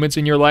bargaining moments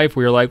in your life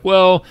where you're like,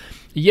 well,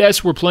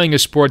 yes, we're playing a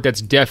sport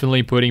that's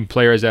definitely putting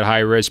players at high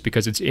risk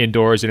because it's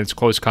indoors and it's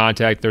close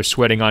contact. They're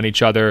sweating on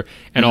each other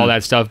and all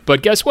that stuff.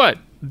 But guess what?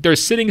 They're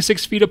sitting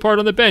 6 feet apart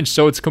on the bench,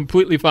 so it's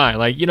completely fine.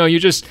 Like,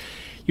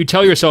 you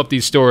tell yourself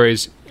these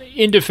stories.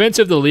 In defense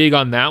of the league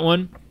on that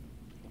one,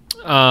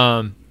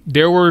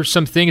 there were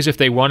some things if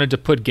they wanted to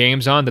put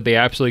games on that they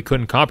absolutely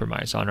couldn't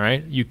compromise on,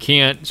 right? You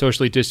can't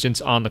socially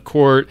distance on the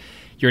court.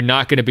 You're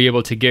not going to be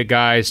able to get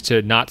guys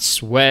to not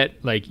sweat.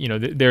 Like,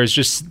 there's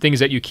just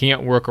things that you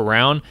can't work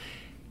around.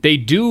 They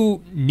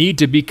do need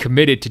to be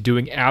committed to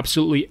doing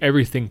absolutely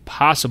everything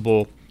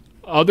possible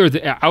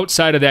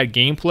outside of that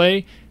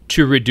gameplay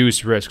to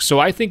reduce risk. So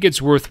I think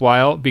it's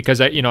worthwhile because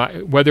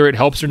whether it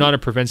helps or not, it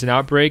prevents an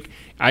outbreak.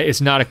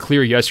 It's not a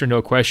clear yes or no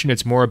question.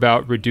 It's more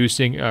about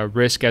reducing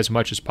risk as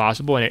much as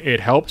possible, and it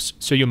helps.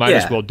 So you might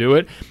as well do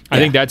it. I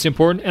think that's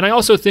important, and I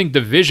also think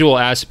the visual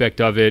aspect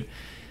of it.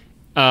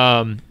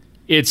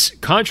 It's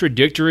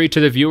contradictory to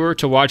the viewer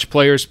to watch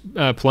players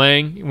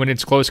playing when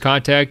it's close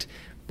contact.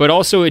 But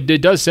also, it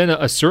does send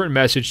a certain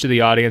message to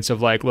the audience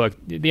of like, look,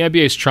 the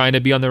NBA is trying to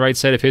be on the right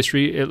side of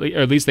history.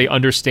 At least they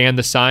understand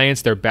the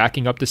science. They're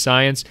backing up the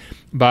science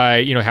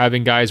by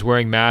having guys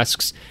wearing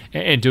masks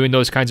and doing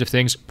those kinds of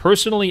things.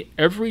 Personally,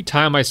 every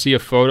time I see a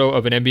photo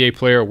of an NBA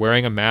player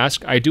wearing a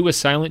mask, I do a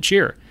silent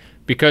cheer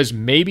because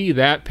maybe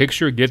that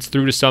picture gets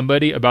through to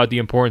somebody about the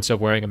importance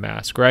of wearing a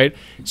mask, right?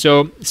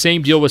 So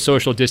same deal with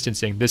social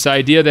distancing. This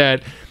idea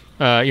that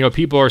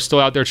people are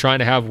still out there trying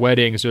to have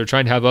weddings or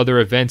trying to have other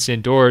events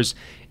indoors.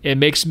 It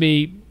makes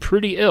me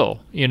pretty ill,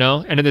 and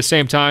at the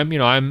same time,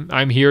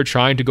 I'm here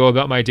trying to go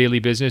about my daily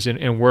business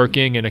and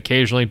working and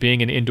occasionally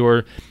being in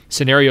indoor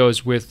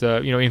scenarios with,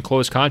 in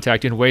close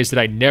contact in ways that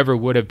I never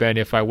would have been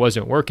if I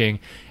wasn't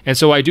working. And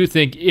so I do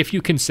think if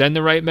you can send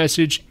the right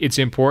message, it's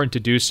important to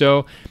do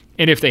so.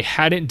 And if they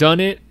hadn't done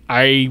it,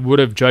 I would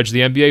have judged the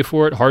NBA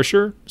for it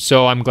harsher.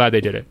 So I'm glad they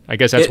did it. I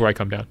guess that's where I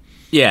come down.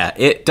 Yeah,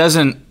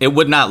 it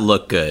would not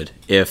look good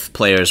if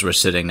players were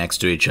sitting next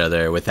to each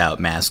other without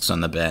masks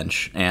on the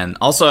bench. And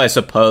also, I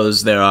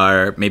suppose there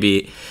are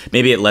maybe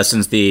it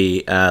lessens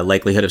the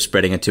likelihood of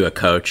spreading it to a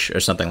coach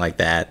or something like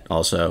that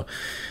also.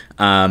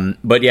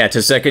 But yeah,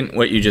 to second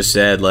what you just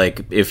said,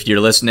 like if you're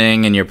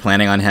listening and you're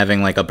planning on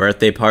having like a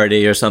birthday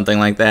party or something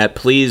like that,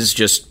 please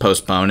just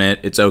postpone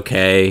it. It's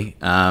okay.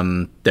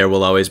 There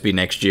will always be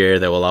next year.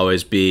 There will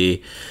always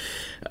be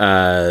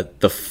I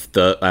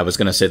was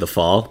going to say the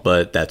fall,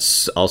 but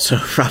that's also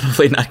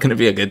probably not going to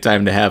be a good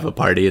time to have a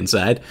party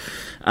inside.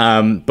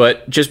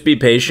 But just be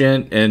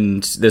patient,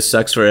 and this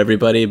sucks for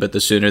everybody, but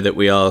the sooner that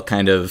we all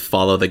kind of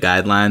follow the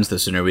guidelines, the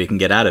sooner we can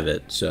get out of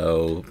it.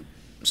 So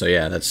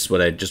yeah, that's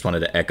what I just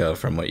wanted to echo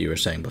from what you were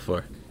saying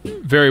before.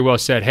 Very well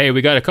said. Hey,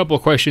 we got a couple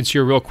of questions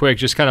here real quick,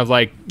 just kind of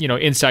like,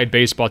 inside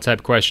baseball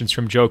type questions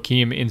from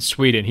Joakim in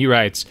Sweden. He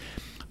writes,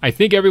 I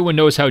think everyone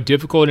knows how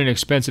difficult and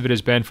expensive it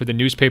has been for the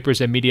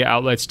newspapers and media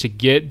outlets to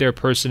get their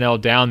personnel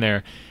down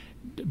there.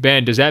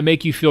 Ben, does that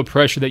make you feel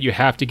pressure that you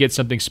have to get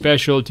something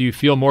special? Do you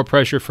feel more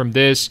pressure from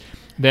this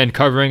than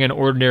covering an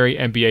ordinary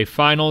NBA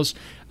Finals?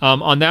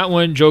 On that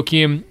one,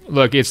 Joakim,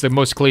 look, it's the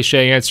most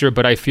cliche answer,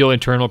 but I feel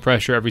internal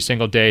pressure every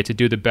single day to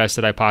do the best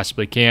that I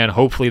possibly can.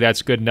 Hopefully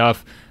that's good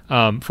enough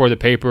for the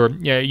paper.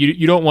 Yeah,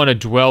 you don't want to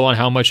dwell on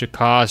how much it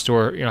cost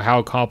or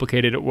how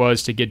complicated it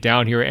was to get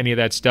down here, any of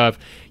that stuff.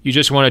 You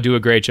just want to do a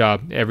great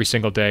job every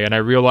single day. And I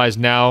realize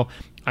now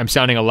I'm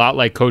sounding a lot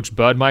like Coach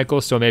Bud, Michael,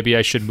 so maybe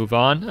I should move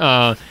on.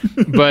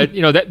 But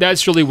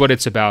that's really what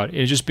it's about.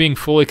 It's just being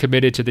fully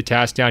committed to the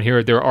task down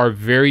here. There are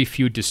very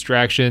few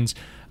distractions.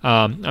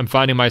 I'm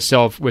finding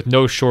myself with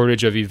no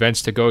shortage of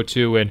events to go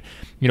to and,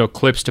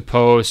 clips to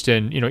post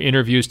and,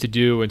 interviews to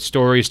do and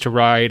stories to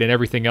write and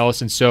everything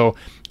else. And so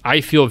I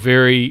feel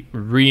very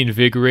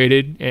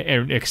reinvigorated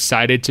and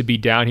excited to be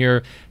down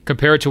here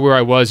compared to where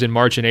I was in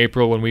March and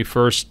April when we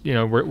first,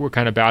 we're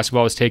kind of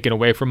basketball was taken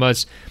away from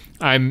us.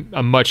 I'm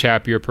a much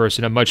happier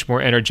person, a much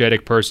more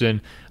energetic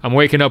person. I'm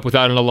waking up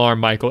without an alarm,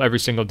 Michael, every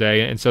single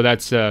day. And so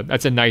that's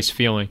a nice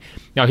feeling.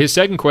 Now, his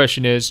second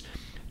question is,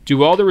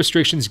 do all the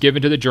restrictions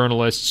given to the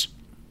journalists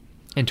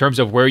in terms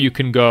of where you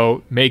can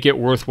go make it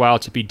worthwhile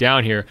to be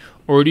down here?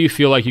 Or do you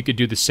feel like you could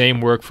do the same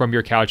work from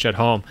your couch at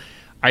home?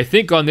 I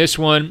think on this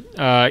one,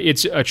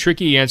 it's a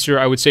tricky answer.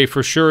 I would say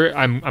for sure,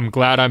 I'm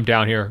glad I'm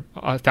down here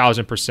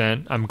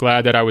 1,000%. I'm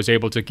glad that I was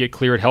able to get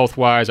cleared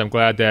health-wise. I'm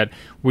glad that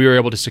we were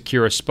able to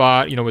secure a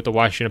spot, with the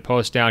Washington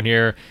Post down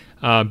here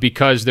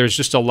because there's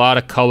just a lot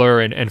of color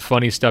and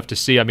funny stuff to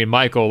see. I mean,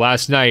 Michael,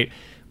 last night,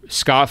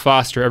 Scott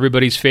Foster,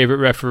 everybody's favorite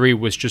referee,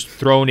 was just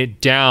throwing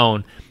it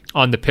down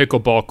on the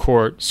pickleball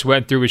court,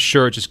 sweating through his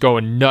shirt, just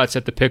going nuts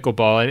at the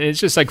pickleball. And it's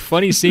just like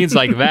funny scenes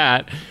like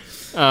that,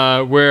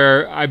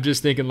 where I'm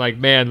just thinking like,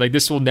 man, like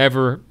this will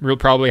never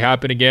probably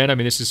happen again. I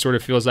mean, this is sort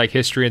of feels like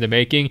history in the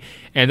making.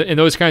 And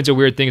those kinds of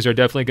weird things are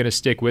definitely going to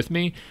stick with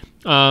me.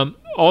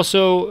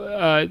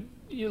 Also,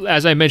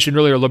 as I mentioned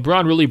earlier,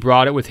 LeBron really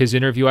brought it with his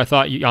interview. I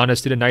thought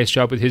Giannis did a nice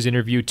job with his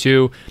interview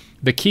too.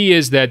 The key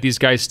is that these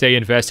guys stay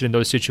invested in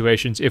those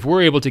situations. If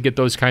we're able to get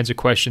those kinds of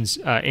questions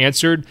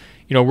answered,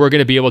 we're going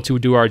to be able to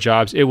do our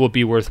jobs. It will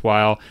be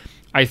worthwhile.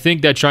 I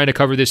think that trying to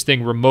cover this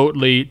thing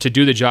remotely to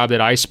do the job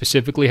that I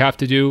specifically have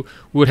to do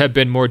would have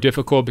been more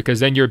difficult, because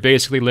then you're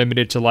basically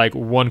limited to like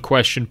one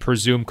question per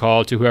Zoom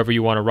call to whoever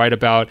you want to write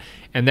about.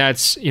 And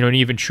that's, an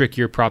even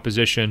trickier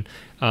proposition.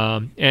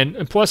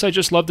 And plus, I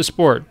just love the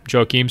sport,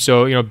 Joakim.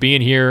 So,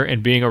 being here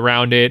and being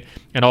around it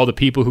and all the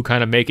people who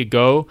kind of make it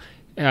go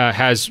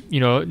has,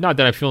 not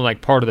that I'm feeling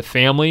like part of the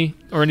family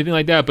or anything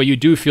like that, but you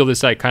do feel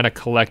this like kind of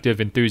collective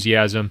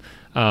enthusiasm,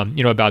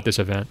 about this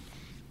event.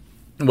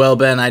 Well,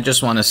 Ben, I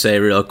just want to say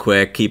real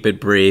quick, keep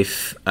it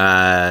brief,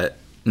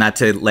 not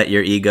to let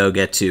your ego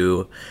get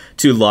too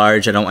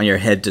large. I don't want your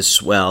head to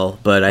swell,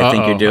 but I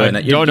think you're doing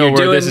it. Don't know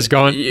where this is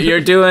going.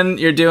 You're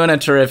doing a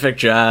terrific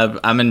job.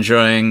 I'm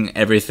enjoying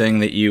everything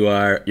that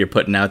you're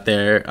putting out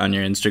there on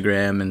your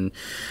Instagram, and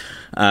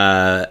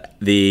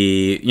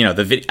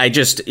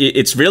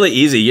it's really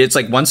easy. It's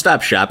like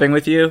one-stop shopping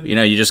with you.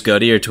 You just go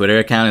to your Twitter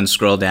account and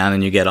scroll down,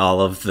 and you get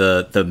all of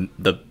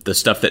the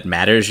stuff that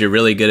matters. You're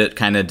really good at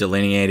kind of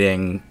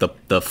delineating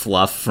the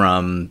fluff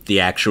from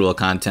the actual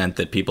content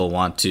that people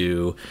want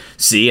to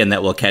see and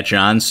that will catch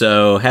on.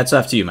 So hats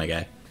off to you, my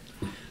guy.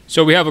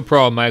 So we have a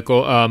problem,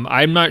 Michael.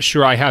 I'm not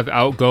sure I have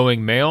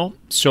outgoing mail,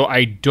 so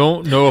I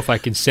don't know if I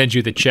can send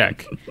you the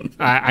check.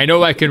 I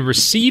know I can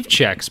receive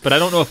checks, but I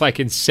don't know if I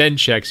can send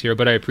checks here,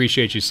 but I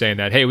appreciate you saying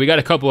that. Hey, we got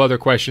a couple other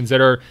questions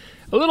that are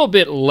a little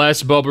bit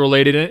less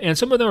bubble-related, and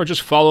some of them are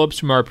just follow-ups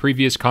from our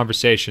previous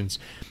conversations.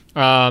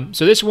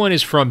 So this one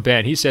is from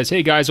Ben. He says,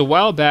 hey guys, a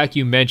while back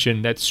you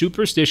mentioned that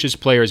superstitious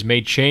players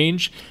may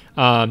change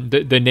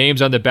the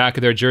names on the back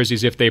of their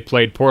jerseys if they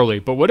played poorly.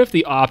 But what if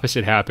the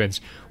opposite happens?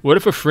 What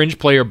if a fringe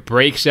player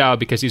breaks out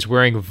because he's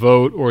wearing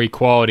vote or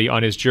equality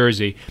on his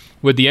jersey?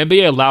 Would the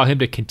NBA allow him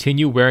to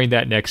continue wearing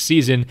that next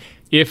season?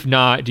 If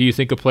not, do you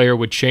think a player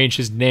would change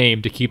his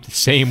name to keep the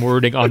same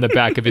wording on the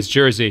back of his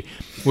jersey?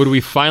 Would we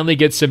finally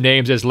get some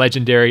names as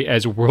legendary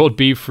as World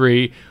Be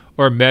Free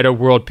or Meta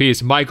World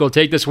Peace? Michael,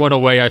 take this one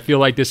away. I feel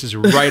like this is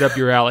right up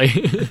your alley.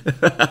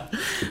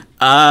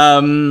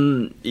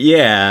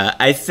 Yeah,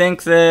 I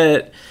think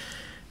that,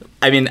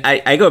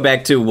 I go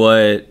back to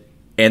what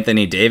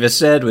Anthony Davis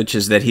said, which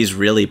is that he's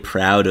really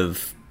proud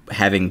of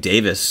having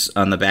Davis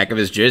on the back of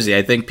his jersey.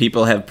 I think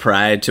people have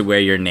pride to wear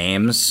your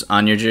names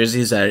on your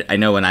jerseys. I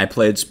know when I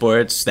played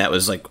sports, that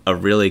was like a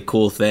really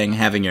cool thing,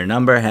 having your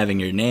number, having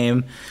your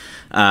name,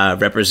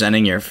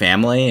 representing your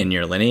family and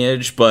your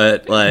lineage.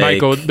 But like,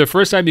 Michael, the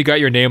first time you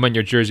got your name on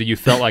your jersey, you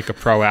felt like a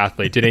pro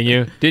athlete, didn't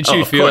you? Didn't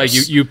you feel like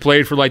you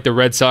played for like the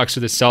Red Sox or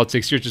the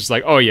Celtics? You're just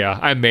like, oh yeah,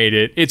 I made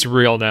it. It's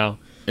real now.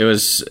 It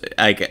was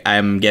like,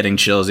 I'm getting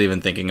chills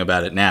even thinking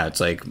about it now. It's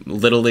like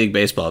Little League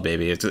baseball,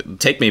 baby.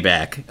 Take me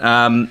back.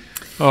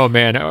 Oh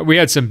man, we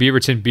had some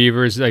Beaverton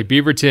Beavers, like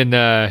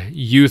Beaverton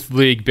Youth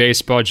League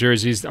baseball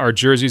jerseys. Our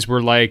jerseys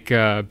were like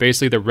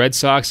basically the Red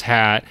Sox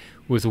hat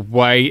with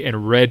white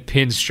and red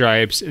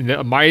pinstripes.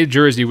 And my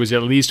jersey was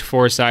at least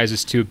 4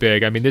 sizes too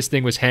big. I mean, this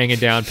thing was hanging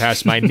down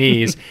past my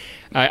knees.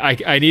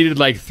 I needed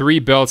like 3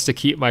 belts to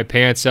keep my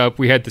pants up.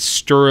 We had the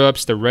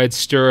stirrups, the red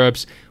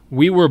stirrups.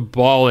 We were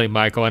bawling,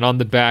 Michael, and on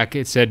the back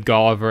it said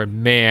Golliver.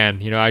 And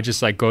man, I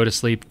just like go to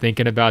sleep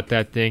thinking about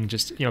that thing,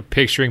 just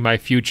picturing my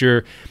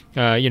future,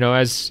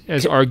 as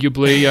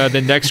arguably the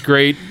next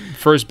great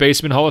first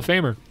baseman Hall of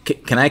Famer.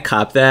 Can I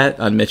cop that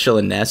on Mitchell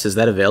and Ness? Is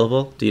that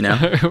available? Do you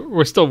know?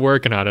 We're still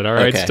working on it. All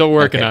right, still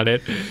working on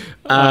it.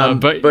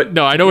 But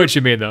no, I know what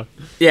you mean though.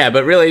 Yeah,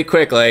 but really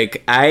quick,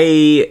 like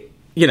if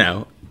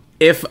Kyle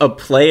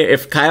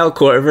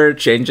Korver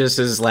changes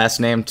his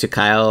last name to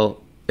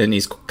Kyle and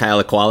he's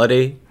Kyle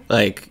Equality.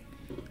 Like,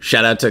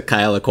 shout out to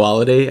Kyle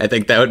Equality. I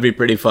think that would be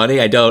pretty funny.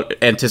 I don't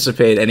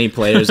anticipate any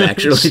players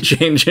actually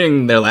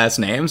changing their last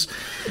names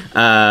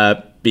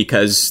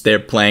because they're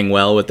playing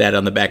well with that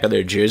on the back of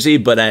their jersey.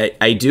 But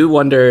I do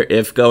wonder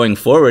if going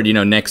forward,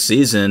 next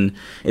season,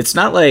 it's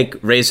not like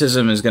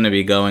racism is going to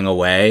be going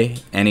away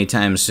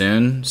anytime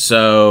soon.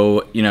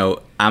 So,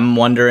 I'm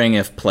wondering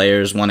if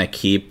players want to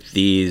keep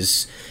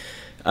these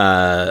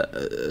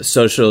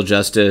social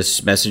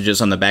justice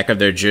messages on the back of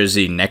their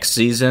jersey next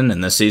season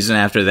and the season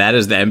after that.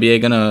 Is the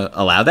NBA going to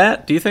allow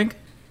that, do you think?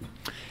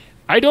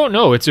 I don't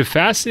know. It's a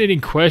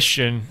fascinating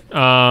question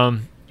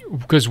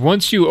because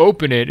once you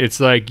open it, it's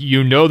like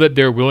that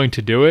they're willing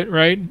to do it,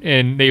 right?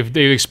 And they've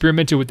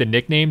experimented with the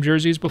nickname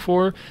jerseys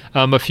before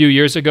a few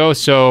years ago.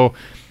 So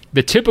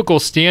the typical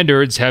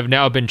standards have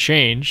now been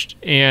changed,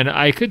 and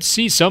I could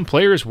see some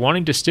players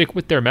wanting to stick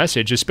with their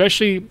message,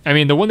 especially, I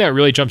mean, the one that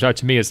really jumps out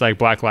to me is like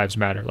Black Lives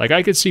Matter. Like,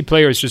 I could see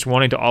players just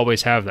wanting to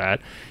always have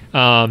that.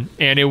 And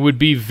it would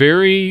be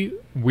very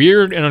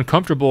weird and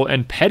uncomfortable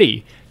and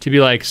petty to be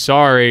like,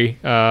 sorry,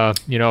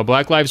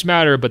 Black Lives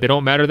Matter, but they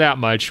don't matter that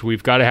much.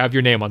 We've got to have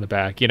your name on the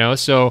back,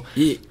 So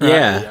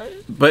yeah,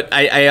 but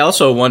I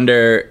also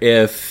wonder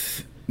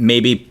if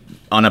maybe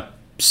on a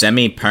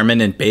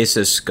semi-permanent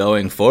basis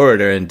going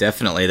forward or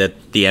indefinitely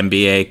that the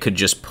NBA could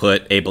just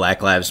put a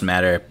Black Lives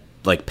Matter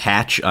like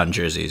patch on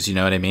jerseys. You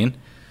know what I mean?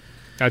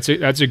 That's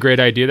a great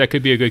idea. That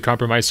could be a good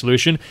compromise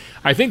solution.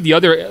 I think the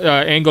other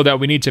angle that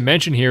we need to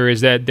mention here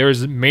is that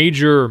there's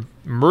major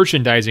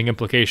merchandising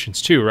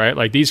implications too, right?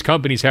 Like, these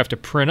companies have to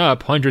print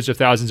up hundreds of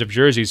thousands of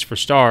jerseys for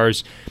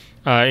stars,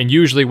 and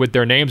usually with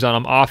their names on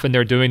them. Often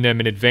they're doing them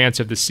in advance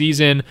of the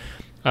season.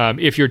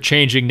 If you're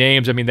changing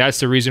names, I mean, that's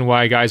the reason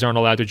why guys aren't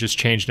allowed to just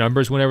change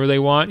numbers whenever they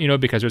want,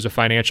 because there's a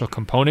financial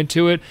component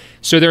to it.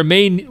 So there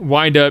may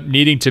wind up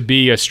needing to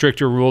be a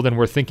stricter rule than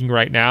we're thinking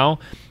right now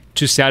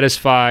to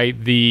satisfy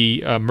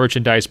the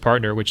merchandise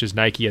partner, which is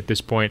Nike at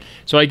this point.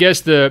 So I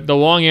guess the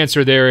long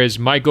answer there is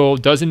Michael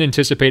doesn't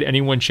anticipate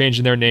anyone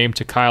changing their name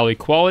to Kyle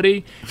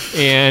Equality.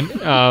 And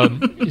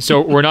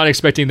so we're not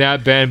expecting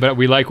that, Ben, but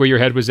we like where your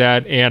head was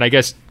at. And I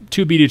guess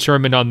to be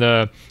determined on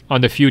the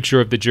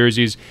future of the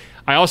jerseys.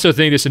 I also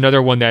think this is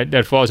another one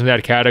that falls in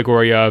that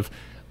category of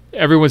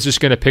everyone's just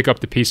going to pick up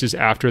the pieces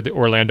after the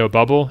Orlando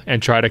bubble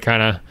and try to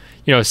kind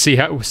of,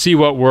 see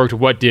what worked,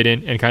 what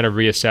didn't, and kind of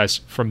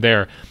reassess from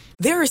there.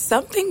 There are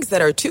some things that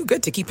are too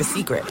good to keep a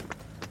secret.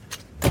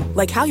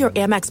 Like how your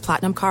Amex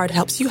Platinum card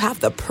helps you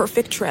have the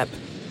perfect trip.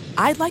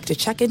 I'd like to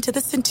check into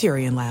the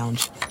Centurion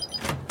Lounge.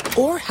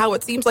 Or how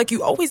it seems like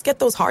you always get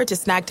those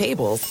hard-to-snag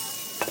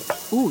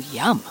tables. Ooh,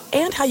 yum.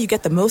 And how you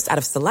get the most out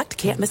of select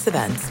can't-miss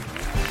events.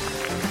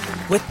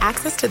 With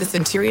access to the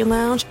Centurion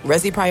Lounge,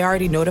 Resi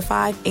Priority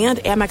Notified, and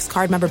Amex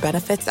card member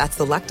benefits at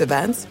select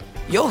events,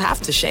 you'll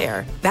have to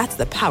share. That's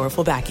the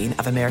powerful backing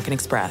of American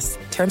Express.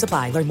 Terms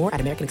apply. Learn more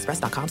at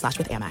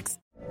americanexpress.com/withAmex.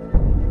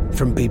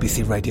 From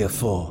BBC Radio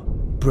 4,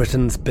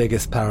 Britain's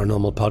biggest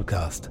paranormal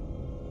podcast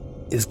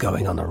is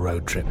going on a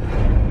road trip.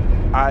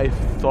 I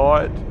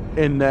thought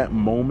in that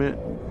moment,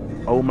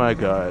 oh my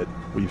God,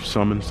 we've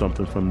summoned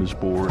something from this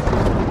board.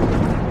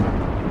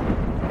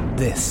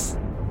 This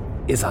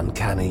is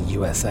Uncanny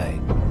USA.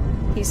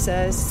 He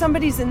says,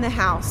 somebody's in the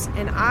house,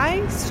 and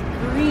I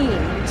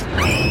screamed.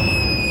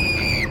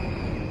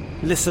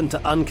 Listen to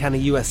Uncanny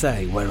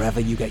USA wherever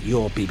you get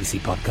your BBC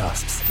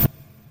podcasts,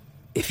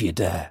 if you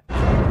dare.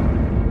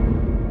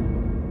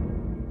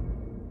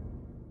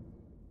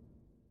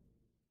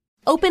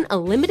 Open a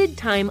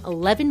limited-time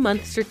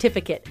 11-month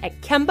certificate at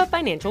Kemba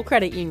Financial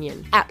Credit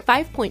Union. At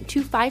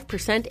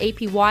 5.25%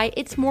 APY,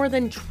 it's more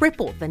than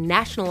triple the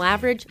national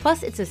average,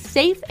 plus it's a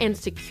safe and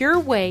secure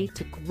way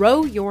to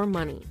grow your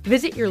money.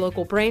 Visit your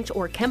local branch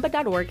or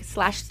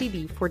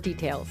kemba.org/cb for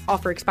details.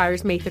 Offer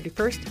expires May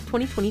 31st,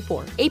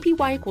 2024.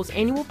 APY equals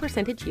annual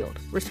percentage yield.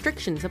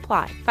 Restrictions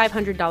apply.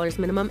 $500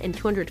 minimum and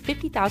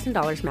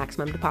 $250,000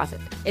 maximum deposit.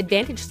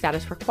 Advantage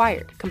status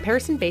required.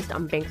 Comparison based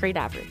on bank rate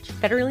average.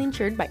 Federally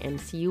insured by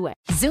NCUA.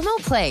 Xumo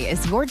Play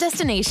is your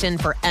destination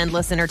for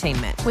endless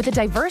entertainment. With a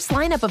diverse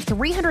lineup of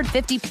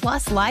 350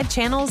 plus live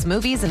channels,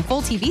 movies, and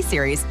full TV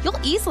series, you'll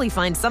easily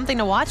find something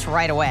to watch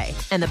right away.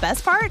 And the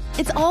best part?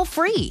 It's all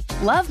free.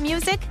 Love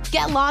music?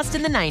 Get lost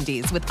in the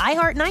 90s with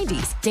iHeart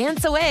 90s,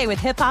 dance away with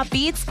hip-hop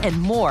beats, and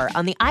more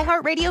on the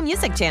iHeartRadio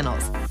music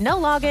channels. No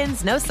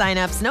logins, no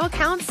signups, no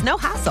accounts, no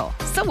hassle.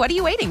 So what are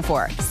you waiting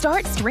for?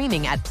 Start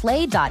streaming at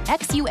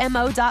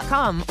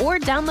play.xumo.com or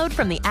download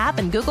from the app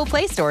and Google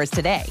Play stores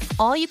today.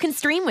 All you can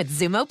stream with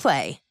Xumo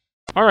Play.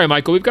 All right,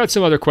 Michael, we've got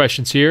some other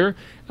questions here.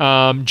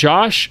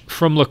 Josh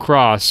from La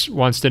Crosse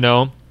wants to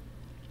know,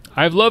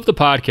 I've loved the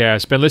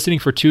podcast, been listening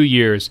for 2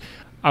 years.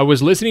 I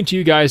was listening to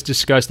you guys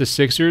discuss the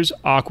Sixers'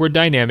 awkward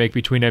dynamic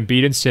between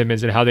Embiid and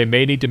Simmons and how they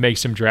may need to make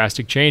some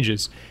drastic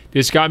changes.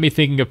 This got me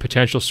thinking of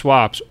potential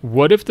swaps.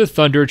 What if the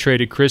Thunder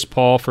traded Chris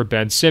Paul for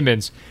Ben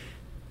Simmons?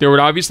 There would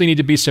obviously need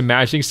to be some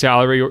matching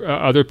salary or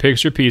other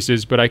picks or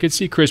pieces, but I could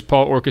see Chris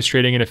Paul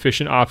orchestrating an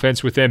efficient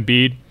offense with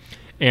Embiid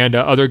and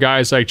other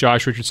guys like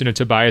Josh Richardson and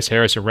Tobias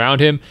Harris around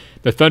him.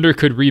 The Thunder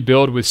could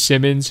rebuild with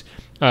Simmons,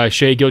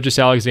 Shai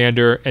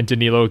Gilgeous-Alexander, and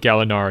Danilo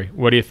Gallinari.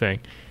 What do you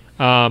think?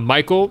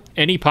 Michael,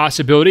 any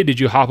possibility? Did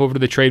you hop over to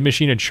the trade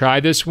machine and try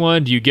this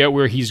one? Do you get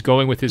where he's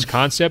going with his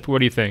concept? What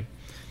do you think?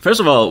 First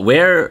of all,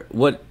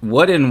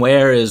 what and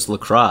where is La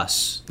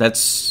Crosse?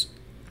 That's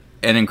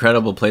an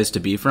incredible place to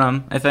be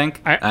from, I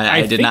think.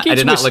 I did not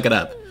look it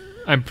up.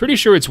 I'm pretty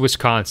sure it's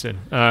Wisconsin.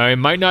 It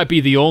might not be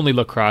the only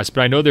La Crosse,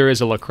 but I know there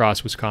is a La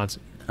Crosse,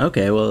 Wisconsin.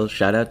 Okay, well,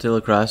 shout out to La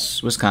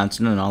Crosse,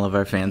 Wisconsin, and all of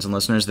our fans and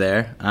listeners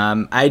there.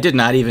 I did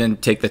not even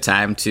take the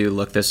time to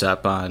look this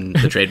up on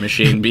the trade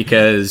machine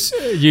because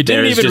you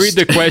didn't even read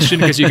the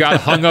question because you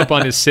got hung up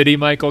on his city,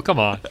 Michael. Come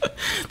on.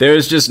 There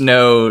is just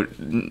no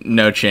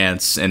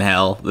chance in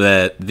hell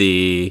that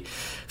the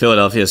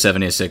Philadelphia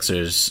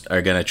 76ers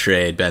are going to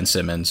trade Ben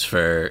Simmons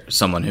for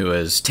someone who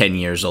is 10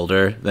 years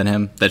older than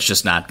him. That's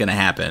just not going to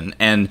happen.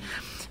 And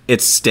it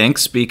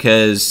stinks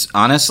because,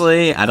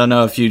 honestly, I don't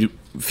know if you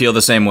feel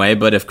the same way,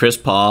 but if Chris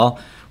Paul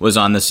was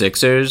on the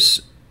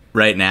Sixers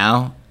right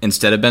now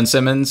instead of Ben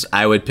Simmons,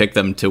 I would pick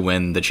them to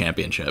win the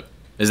championship.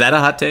 Is that a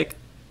hot take?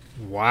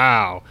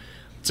 Wow.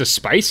 It's a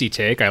spicy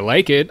take. I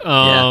like it.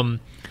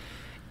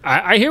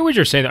 I hear what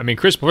you're saying. I mean,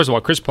 first of all,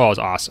 Chris Paul is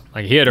awesome.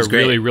 Like, he had a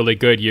really, really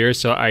good year,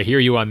 so I hear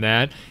you on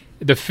that.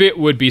 The fit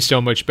would be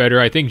so much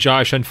better. I think,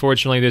 Josh,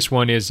 unfortunately, this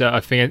one is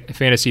a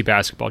fantasy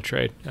basketball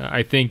trade.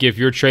 I think if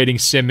you're trading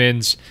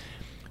Simmons,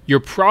 you're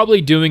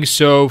probably doing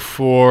so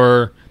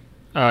for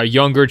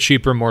younger,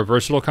 cheaper, more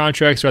versatile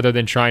contracts rather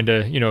than trying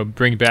to,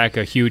 bring back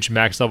a huge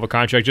max-level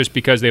contract just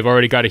because they've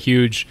already got a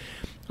huge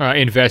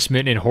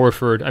investment in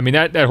Horford. I mean,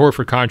 that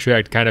Horford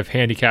contract kind of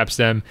handicaps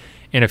them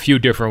in a few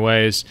different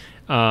ways.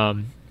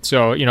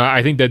 So,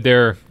 I think that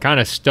they're kind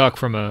of stuck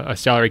from a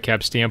salary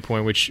cap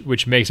standpoint,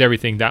 which makes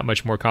everything that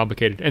much more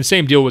complicated. And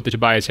same deal with the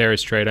Tobias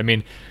Harris trade. I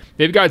mean,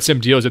 they've got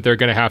some deals that they're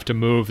going to have to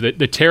move. The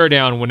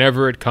teardown,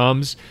 whenever it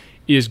comes,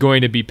 is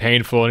going to be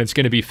painful, and it's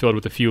going to be filled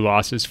with a few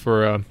losses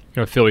for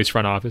Philly's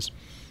front office.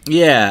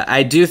 Yeah,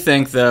 I do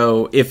think,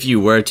 though, if you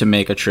were to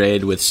make a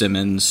trade with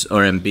Simmons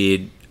or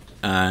Embiid,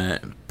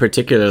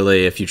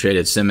 particularly if you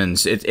traded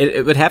Simmons,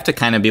 it would have to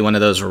kind of be one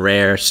of those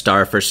rare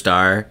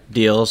star-for-star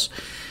deals.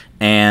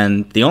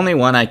 And the only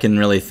one I can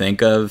really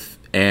think of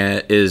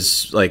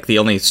is, like, the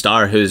only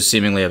star who's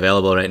seemingly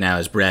available right now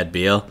is Brad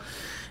Beal.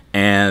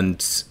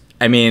 And,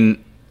 I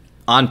mean,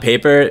 on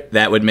paper,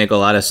 that would make a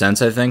lot of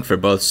sense, I think, for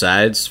both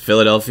sides.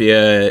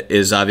 Philadelphia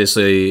is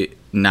obviously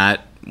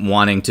not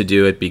wanting to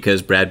do it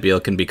because Brad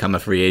Beal can become a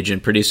free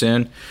agent pretty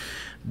soon.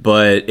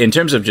 But in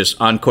terms of just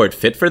on-court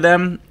fit for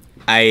them,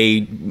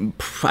 I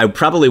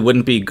probably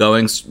wouldn't be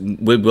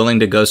willing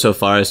to go so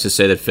far as to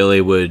say that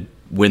Philly would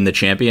win the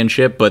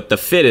championship, but the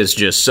fit is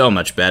just so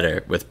much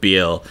better with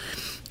Beal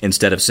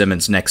instead of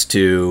Simmons next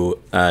to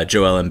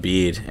Joel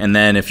Embiid. And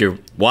then if you're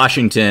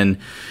Washington,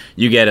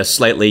 you get a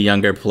slightly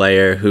younger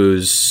player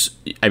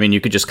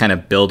you could just kind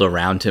of build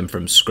around him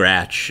from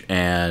scratch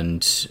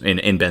and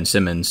in Ben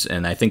Simmons,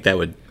 and I think that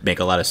would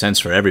make a lot of sense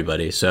for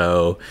everybody.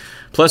 So,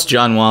 plus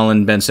John Wall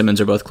and Ben Simmons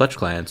are both Clutch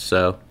clients,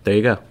 so there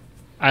you go.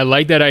 I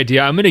like that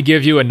idea. I'm going to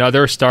give you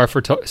another star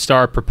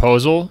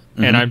proposal,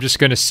 and I'm just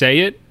going to say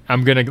it.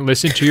 I'm going to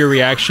listen to your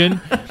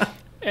reaction,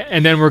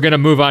 and then we're going to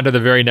move on to the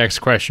very next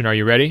question. Are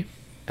you ready?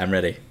 I'm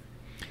ready.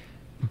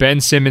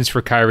 Ben Simmons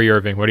for Kyrie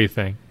Irving. What do you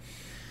think?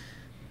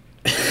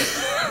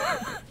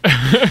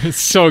 It's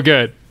so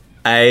good.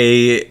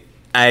 I'm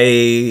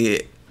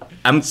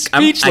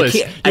speechless.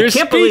 I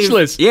can't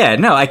speechless.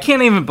 I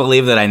can't even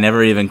believe that I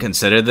never even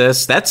considered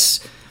this.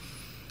 That's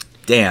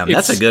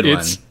a good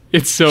one.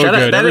 It's so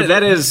good.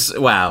 That is,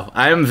 wow.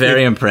 I'm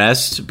very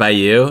impressed by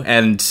you.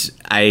 And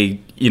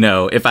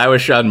if I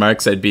was Sean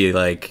Marks, I'd be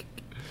like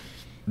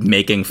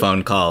making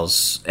phone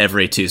calls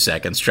every 2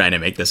 seconds trying to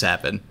make this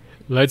happen.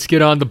 Let's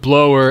get on the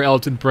blower,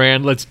 Elton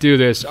Brand. Let's do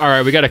this. All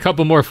right, we got a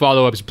couple more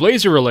follow-ups.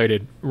 Blazer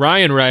related.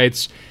 Ryan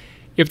writes,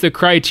 if the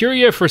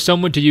criteria for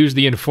someone to use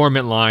the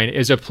informant line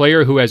is a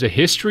player who has a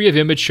history of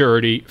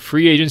immaturity,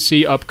 free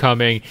agency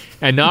upcoming,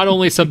 and not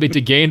only something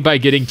to gain by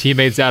getting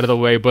teammates out of the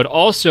way, but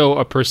also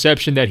a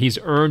perception that he's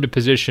earned a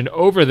position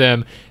over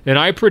them, then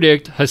I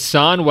predict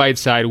Hassan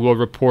Whiteside will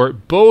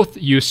report both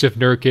Jusuf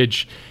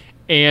Nurkic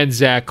and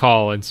Zach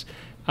Collins.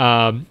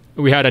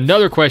 We had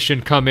another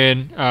question come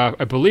in.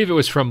 I believe it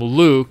was from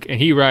Luke, and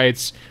he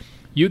writes,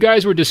 you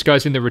guys were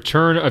discussing the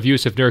return of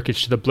Jusuf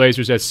Nurkic to the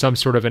Blazers as some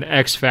sort of an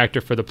X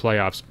factor for the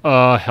playoffs.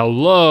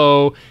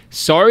 Hello.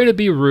 Sorry to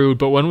be rude,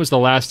 but when was the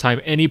last time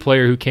any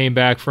player who came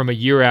back from a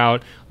year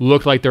out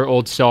looked like their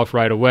old self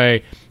right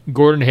away?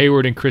 Gordon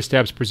Hayward and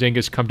Kristaps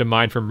Porzingis come to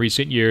mind from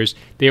recent years.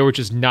 They were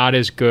just not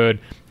as good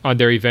on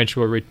their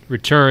eventual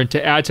return.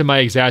 To add to my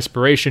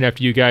exasperation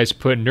after you guys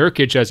put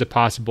Nurkic as a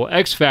possible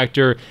X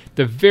factor,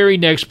 the very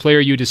next player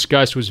you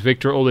discussed was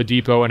Victor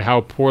Oladipo and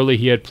how poorly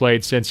he had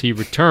played since he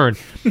returned.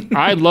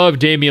 I love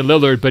Damian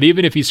Lillard, but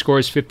even if he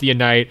scores 50 a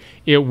night,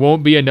 it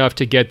won't be enough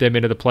to get them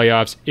into the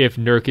playoffs if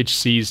Nurkic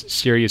sees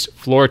serious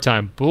floor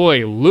time.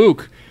 Boy,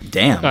 Luke.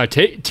 Damn.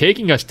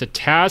 Taking us to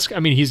task. I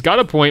mean, he's got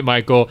a point,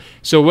 Michael.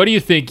 So what do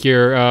you think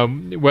here?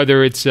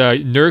 Whether it's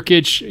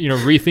Nurkic,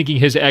 rethinking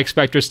his X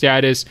Factor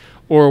status,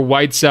 or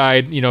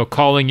Whiteside,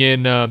 calling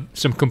in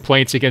some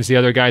complaints against the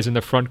other guys in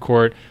the front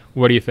court.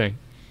 What do you think?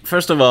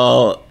 First of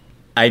all,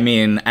 I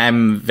mean,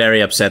 I'm very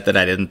upset that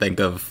I didn't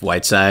think of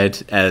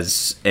Whiteside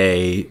as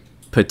a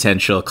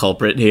potential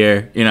culprit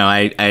here.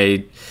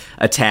 I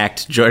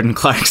attacked Jordan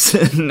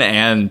Clarkson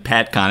and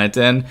Pat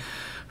Connaughton,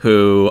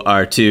 who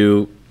are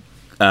two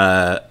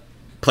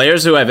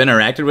players who I've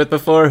interacted with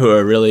before who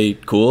are really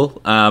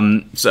cool.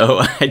 So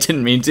I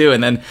didn't mean to.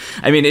 And then,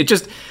 I mean, it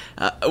just,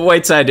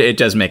 Whiteside, it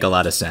does make a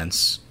lot of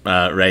sense,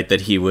 right?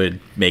 That he would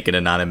make an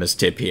anonymous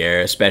tip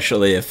here,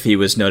 especially if he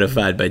was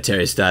notified by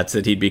Terry Stotts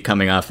that he'd be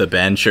coming off the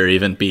bench or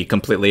even be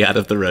completely out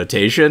of the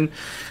rotation,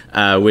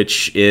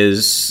 which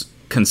is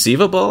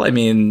conceivable. I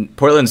mean,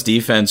 Portland's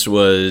defense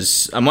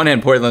was, on one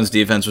hand, Portland's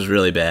defense was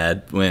really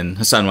bad when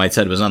Hassan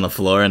Whiteside was on the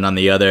floor, and on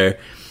the other,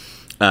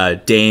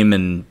 Dame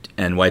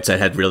and Whiteside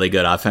had really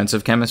good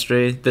offensive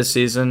chemistry this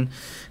season.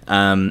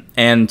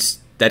 And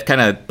that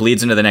kind of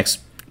bleeds into the next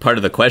part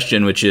of the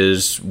question, which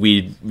is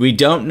we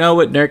don't know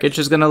what Nurkic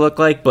is going to look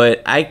like,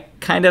 but I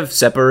kind of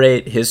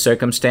separate his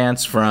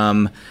circumstance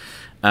from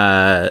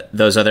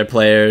those other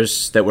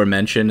players that were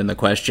mentioned in the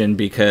question,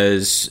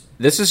 because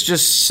this is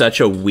just such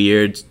a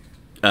weird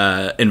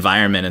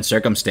environment and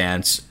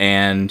circumstance,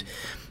 and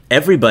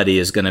everybody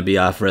is going to be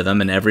off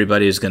rhythm and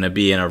everybody is going to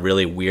be in a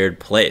really weird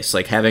place.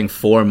 Like, having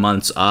 4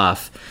 months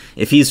off,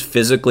 if he's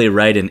physically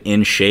right and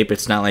in shape,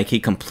 it's not like he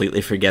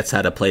completely forgets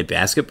how to play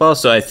basketball.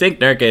 So I think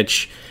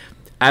Nurkic,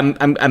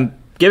 I'm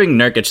giving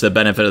Nurkic the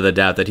benefit of the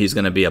doubt that he's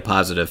going to be a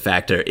positive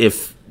factor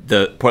if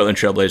the Portland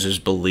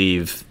Trailblazers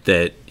believe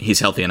that he's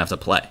healthy enough to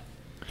play.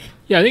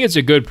 Yeah, I think it's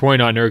a good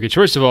point on Nurkic.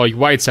 First of all,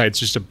 Whiteside's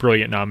just a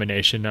brilliant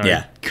nomination.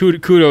 Yeah.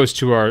 Kudos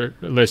to our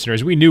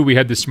listeners. We knew we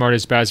had the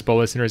smartest basketball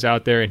listeners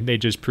out there, and they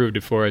just proved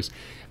it for us.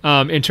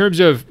 In terms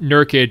of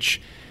Nurkic,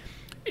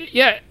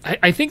 yeah,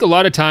 I think a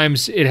lot of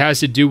times it has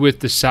to do with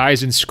the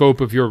size and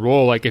scope of your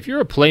role. Like, if you're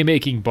a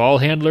playmaking ball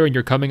handler and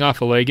you're coming off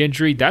a leg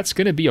injury, that's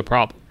going to be a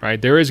problem,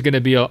 right? There is going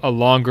to be a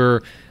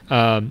longer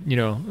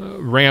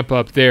ramp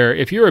up there.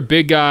 If you're a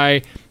big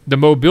guy, the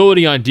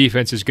mobility on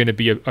defense is going to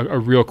be a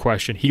real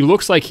question. He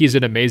looks like he's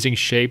in amazing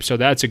shape, so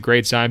that's a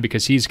great sign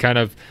because he's kind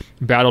of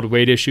battled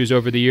weight issues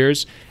over the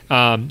years.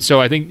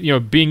 So I think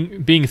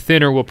being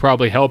thinner will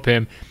probably help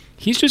him.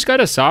 He's just got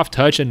a soft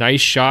touch, a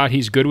nice shot.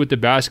 He's good with the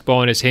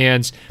basketball in his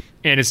hands,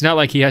 and it's not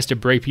like he has to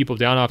break people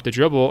down off the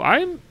dribble.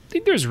 I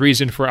think there's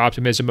reason for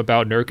optimism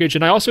about Nurkic,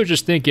 and I also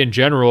just think in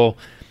general,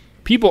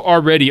 people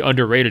already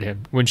underrated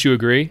him. Wouldn't you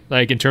agree?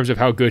 Like, in terms of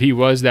how good he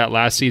was that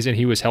last season,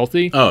 he was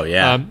healthy. Oh,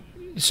 yeah.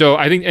 So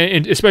I think,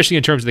 and especially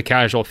in terms of the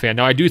casual fan.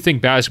 Now, I do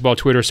think basketball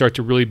Twitter start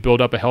to really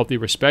build up a healthy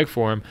respect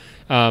for him.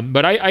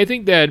 But I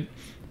think that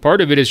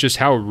part of it is just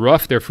how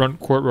rough their front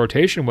court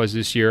rotation was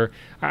this year.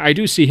 I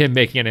do see him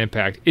making an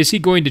impact. Is he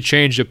going to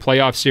change the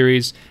playoff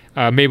series?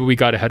 Maybe we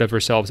got ahead of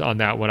ourselves on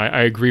that one.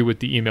 I agree with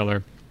the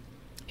emailer.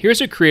 Here's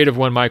a creative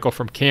one, Michael,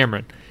 from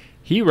Cameron.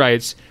 He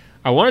writes,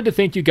 I wanted to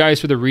thank you guys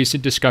for the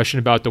recent discussion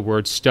about the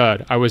word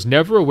stud. I was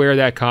never aware of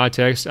that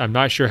context. I'm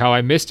not sure how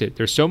I missed it.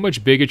 There's so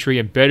much bigotry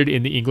embedded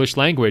in the English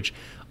language.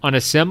 On a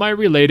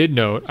semi-related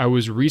note, I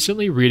was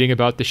recently reading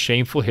about the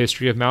shameful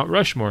history of Mount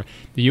Rushmore.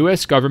 The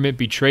U.S. government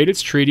betrayed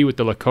its treaty with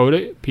the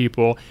Lakota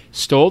people,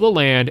 stole the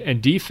land,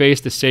 and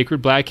defaced the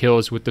sacred Black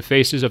Hills with the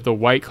faces of the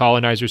white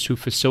colonizers who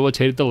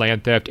facilitated the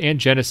land theft and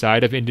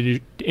genocide of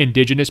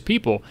indigenous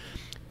people.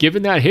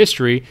 Given that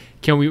history,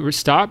 can we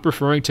stop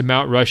referring to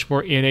Mount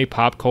Rushmore in a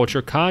pop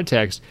culture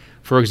context?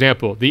 For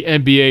example, the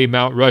NBA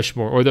Mount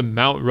Rushmore or the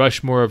Mount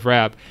Rushmore of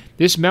rap.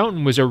 This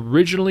mountain was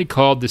originally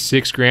called the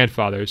Six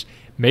Grandfathers.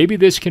 Maybe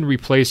this can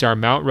replace our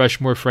Mount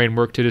Rushmore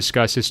framework to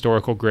discuss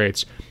historical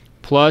greats.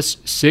 Plus,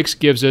 6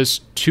 gives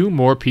us 2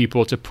 more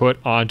people to put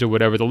onto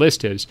whatever the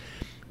list is.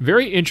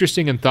 Very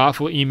interesting and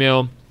thoughtful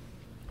email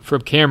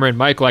from Cameron.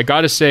 Michael, I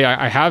got to say,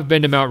 I have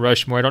been to Mount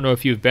Rushmore. I don't know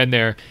if you've been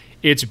there.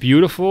 It's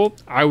beautiful.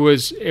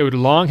 It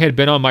long had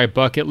been on my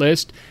bucket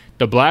list.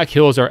 The Black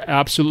Hills are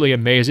absolutely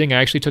amazing.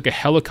 I actually took a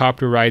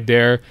helicopter ride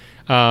there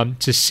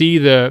to see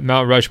the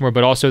Mount Rushmore,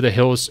 but also the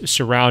hills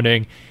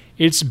surrounding.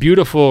 It's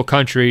beautiful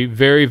country,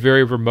 very,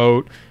 very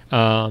remote.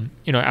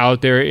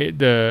 Out there,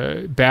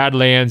 the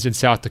Badlands in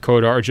South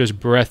Dakota are just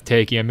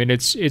breathtaking. I mean,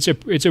 it's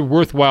a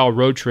worthwhile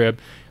road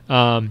trip.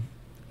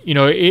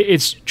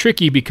 It's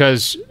tricky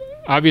because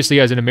obviously,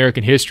 as an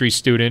American history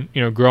student,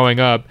 growing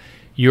up,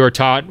 you are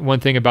taught one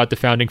thing about the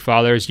Founding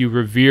Fathers. You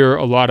revere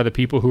a lot of the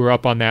people who are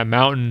up on that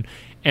mountain.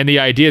 And the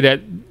idea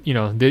that,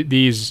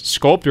 these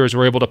sculptors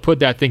were able to put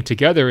that thing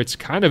together, it's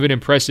kind of an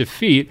impressive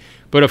feat.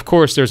 But of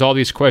course, there's all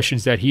these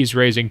questions that he's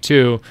raising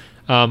too.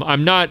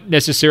 I'm not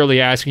necessarily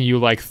asking you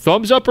like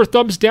thumbs up or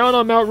thumbs down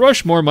on Mount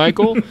Rushmore,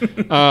 Michael.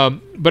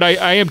 But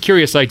I am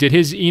curious, like, did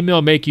his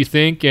email make you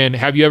think, and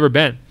have you ever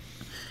been?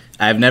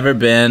 I've never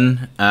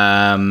been.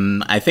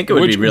 I think it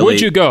would be really...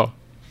 Would you go?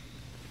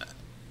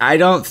 I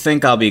don't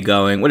think I'll be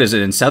going. What is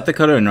it, in South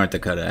Dakota or North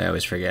Dakota? I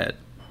always forget.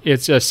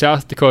 It's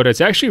South Dakota.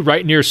 It's actually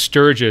right near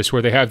Sturgis,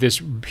 where they have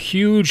this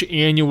huge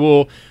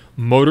annual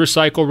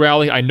motorcycle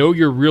rally. I know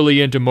you're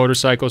really into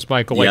motorcycles,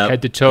 Michael, like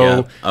head to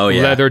toe,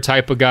 leather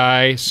type of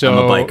guy. So I'm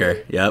a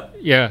biker. Yep.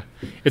 Yeah.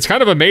 It's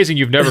kind of amazing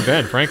you've never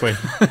been, frankly.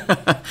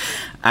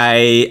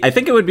 I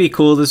think it would be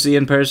cool to see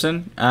in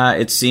person.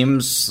 It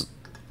seems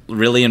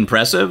really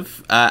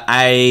impressive.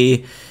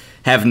 I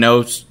have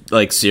no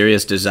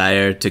serious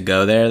desire to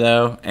go there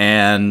though,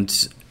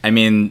 and I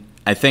mean,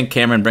 I think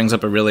Cameron brings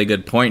up a really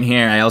good point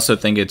here. I also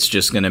think it's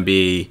just going to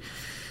be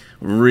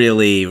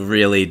really,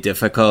 really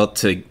difficult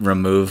to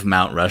remove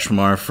Mount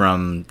Rushmore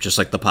from just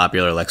like the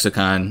popular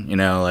lexicon.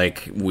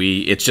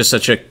 It's just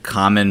such a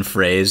common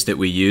phrase that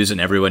we use, and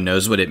everyone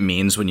knows what it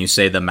means when you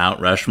say the Mount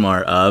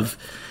Rushmore of.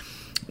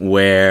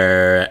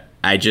 Where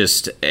I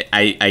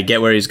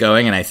get where he's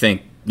going, and I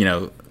think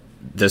the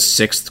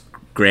 6th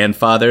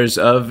grandfathers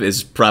of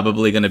is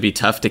probably going to be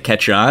tough to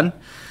catch on.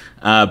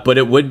 But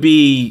it would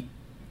be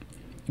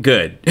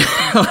good.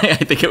 I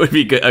think it would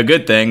be a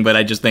good thing, but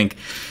I just think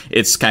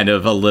it's kind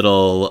of a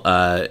little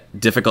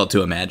difficult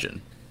to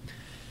imagine.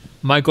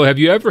 Michael, have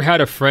you ever had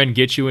a friend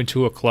get you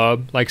into a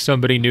club? Like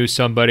somebody knew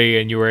somebody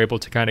and you were able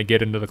to kind of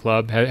get into the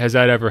club? Has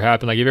that ever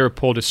happened? Like, have you ever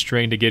pulled a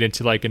string to get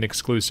into like an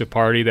exclusive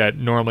party that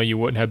normally you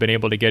wouldn't have been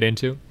able to get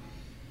into?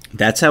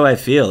 That's how I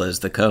feel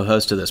as the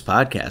co-host of this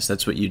podcast.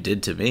 That's what you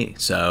did to me.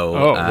 So,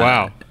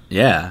 wow.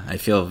 Yeah, I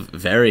feel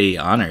very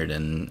honored,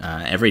 and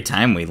every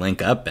time we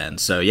link up, Ben.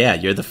 So, yeah,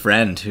 you're the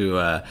friend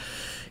who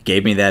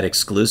gave me that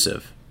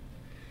exclusive.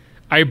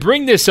 I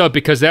bring this up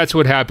because that's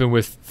what happened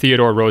with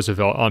Theodore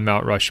Roosevelt on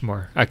Mount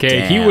Rushmore. Okay,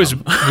 Damn.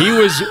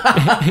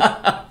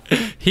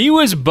 he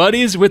was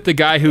buddies with the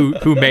guy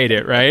who made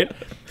it, right?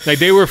 Like,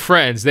 they were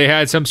friends. They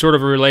had some sort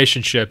of a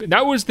relationship. And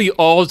that was the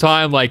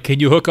all-time, like, can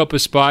you hook up a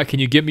spot? Can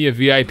you get me a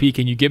VIP?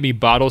 Can you get me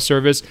bottle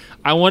service?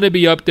 I want to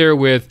be up there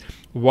with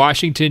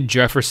Washington,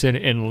 Jefferson,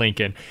 and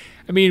Lincoln.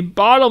 I mean,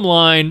 bottom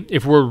line,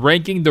 if we're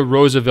ranking the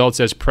Roosevelts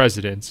as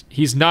presidents,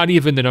 he's not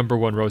even the number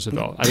one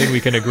Roosevelt. I think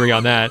we can agree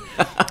on that.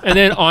 And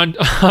then on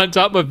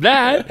top of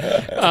that,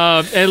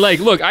 and like,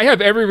 look, I have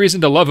every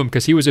reason to love him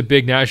because he was a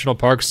big national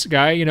parks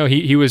guy. You know,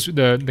 he was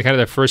the kind of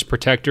the first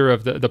protector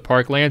of the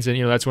parklands, and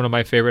you know that's one of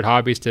my favorite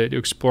hobbies to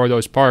explore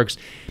those parks.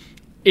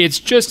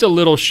 It's just a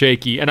little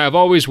shaky, and I've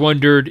always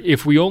wondered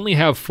if we only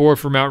have 4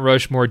 for Mount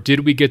Rushmore, did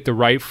we get the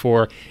right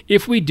 4?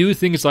 If we do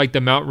things like the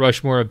Mount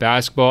Rushmore of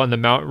basketball and the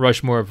Mount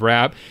Rushmore of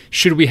rap,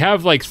 should we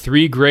have like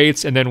 3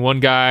 greats and then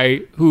one guy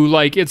who,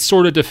 like, it's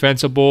sort of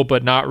defensible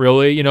but not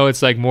really? You know,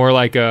 it's like more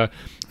like a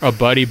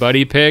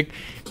buddy pick.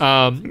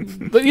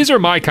 But these are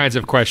my kinds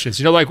of questions.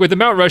 You know, like with the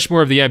Mount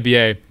Rushmore of the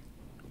NBA,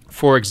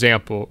 for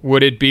example,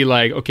 would it be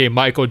like, okay,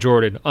 Michael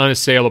Jordan,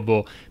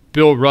 unassailable,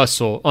 Bill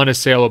Russell,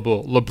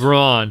 unassailable,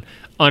 LeBron,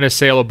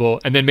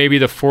 unassailable, and then maybe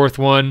the 4th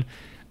one,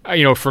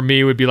 you know, for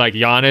me would be like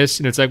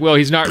Giannis, and it's like, well,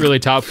 he's not really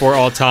top 4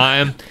 all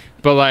time,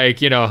 but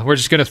like, you know, we're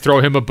just gonna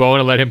throw him a bone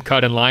and let him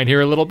cut in line here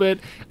a little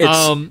bit.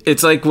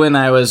 It's like when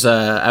I was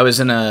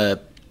in a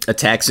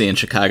taxi in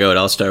Chicago at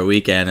All-Star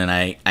Weekend, and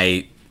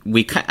I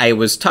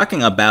was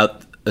talking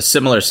about a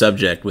similar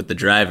subject with the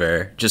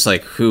driver, just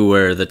like who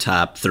were the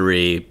top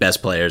 3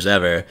 best players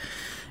ever,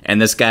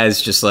 and this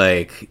guy's just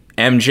like,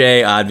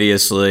 MJ,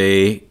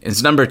 obviously.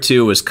 His number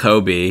 2 was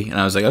Kobe, and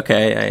I was like,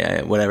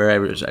 okay, whatever, I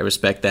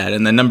respect that.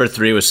 And then number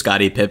 3 was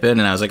Scottie Pippen,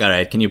 and I was like, all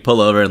right, can you pull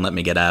over and let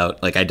me get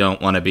out? Like, I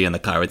don't want to be in the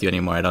car with you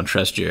anymore. I don't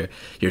trust your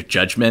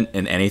judgment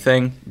in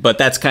anything. But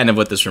that's kind of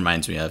what this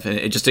reminds me of.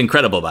 It's just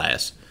incredible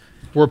bias.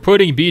 We're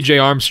putting B.J.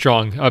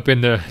 Armstrong up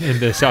in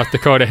the South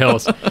Dakota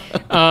hills.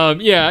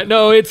 Yeah,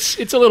 no, it's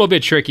a little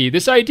bit tricky.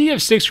 This idea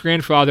of 6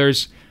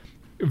 grandfathers,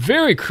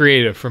 very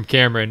creative from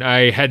Cameron.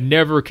 I had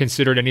never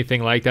considered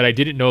anything like that. I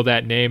didn't know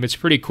that name. It's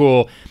pretty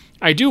cool.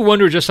 I do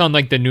wonder, just on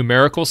like the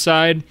numerical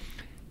side,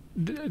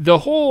 the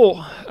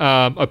whole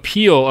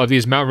appeal of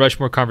these Mount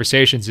Rushmore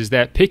conversations is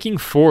that picking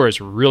 4 is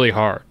really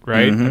hard,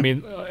 right? Mm-hmm. I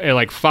mean,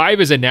 like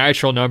 5 is a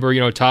natural number, you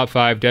know, top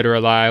 5 dead or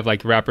alive,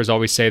 like rappers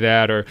always say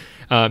that, or,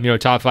 you know,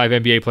 top 5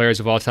 NBA players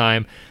of all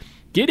time.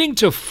 Getting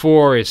to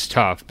 4 is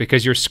tough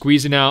because you're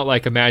squeezing out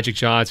like a Magic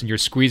Johnson, you're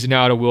squeezing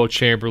out a Will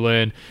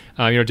Chamberlain,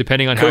 you know,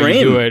 depending on how you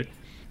do it.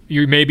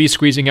 You may be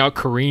squeezing out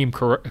Kareem,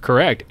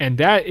 correct, and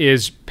that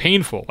is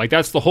painful. Like,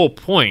 that's the whole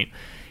point.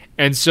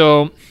 And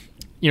so,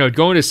 you know,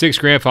 going to 6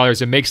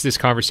 grandfathers, it makes this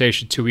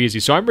conversation too easy.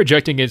 So I'm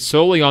rejecting it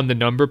solely on the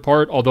number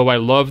part, although I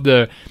love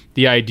the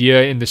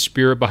idea and the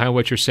spirit behind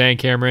what you're saying,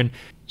 Cameron.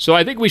 So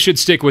I think we should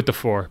stick with the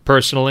 4,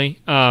 personally,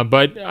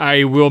 but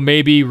I will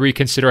maybe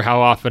reconsider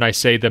how often I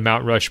say the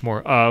Mount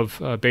Rushmore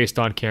of, based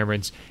on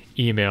Cameron's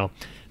email.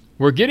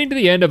 We're getting to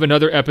the end of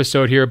another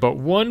episode here, but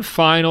one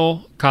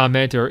final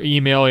comment or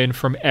email in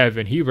from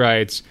Evan. He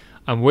writes,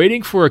 I'm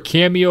waiting for a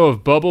cameo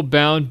of Bubble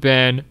Bound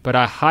Ben, but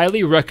I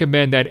highly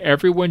recommend that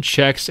everyone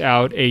checks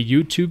out a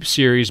YouTube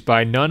series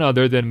by none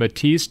other than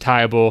Matisse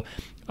Thybulle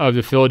of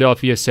the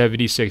Philadelphia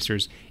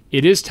 76ers.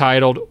 It is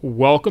titled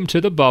Welcome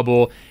to the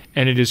Bubble,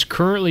 and it is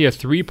currently a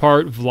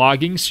 3-part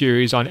vlogging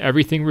series on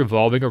everything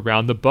revolving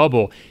around the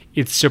bubble.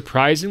 It's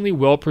surprisingly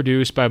well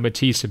produced by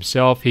Matisse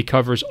himself. He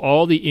covers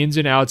all the ins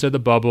and outs of the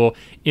bubble,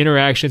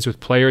 interactions with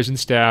players and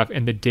staff,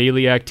 and the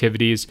daily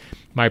activities.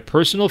 My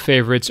personal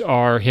favorites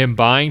are him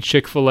buying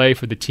Chick-fil-A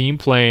for the team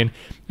plane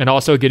and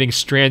also getting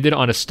stranded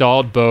on a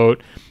stalled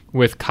boat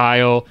with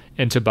Kyle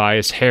and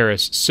Tobias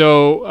Harris.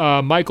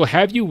 So, Michael,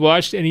 have you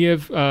watched any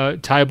of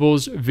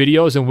Thybulle's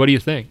videos, and what do you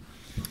think?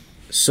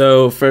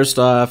 So, first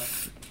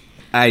off,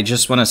 I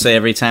just want to say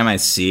every time I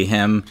see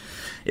him,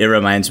 it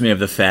reminds me of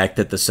the fact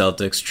that the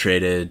Celtics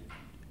traded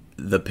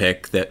the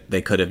pick that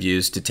they could have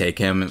used to take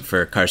him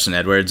for Carson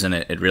Edwards, and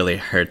it really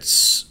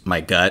hurts my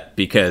gut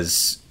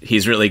because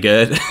he's really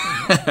good,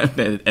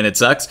 and it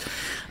sucks.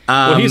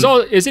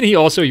 Well, isn't he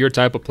also your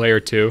type of player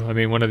too? I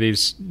mean, one of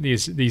these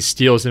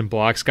steals and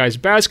blocks guys.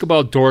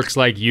 Basketball dorks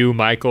like you,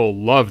 Michael,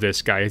 love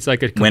this guy. It's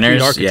like a complete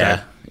winners,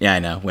 archetype. Yeah, I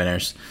know,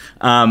 winners.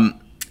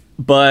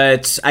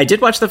 But I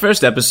did watch the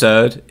first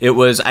episode. It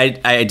was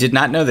I did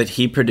not know that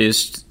he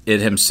produced it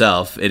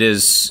himself. It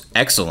is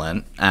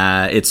excellent.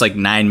 It's like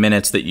 9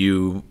 minutes that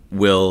you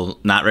will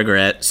not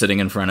regret sitting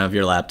in front of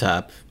your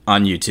laptop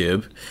on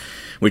YouTube,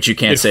 which you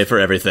can't say for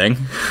everything.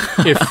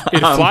 It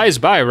flies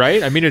by,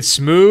 right? I mean, it's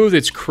smooth,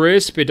 it's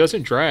crisp, it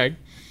doesn't drag.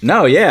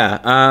 No,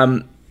 yeah.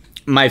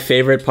 My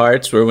favorite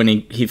parts were when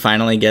he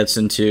finally gets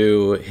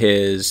into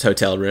his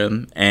hotel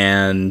room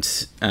and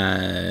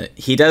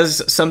he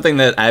does something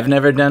that I've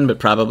never done, but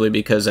probably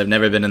because I've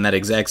never been in that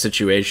exact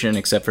situation,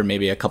 except for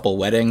maybe a couple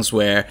weddings,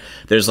 where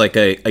there's like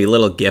a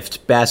little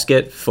gift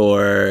basket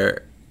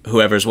for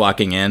whoever's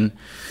walking in.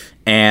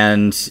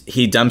 And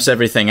he dumps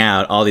everything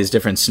out, all these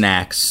different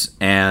snacks,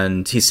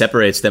 and he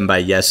separates them by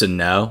yes and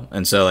no.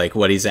 And so, like,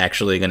 what he's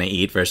actually going to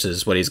eat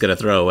versus what he's going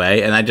to throw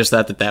away. And I just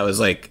thought that was,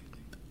 like,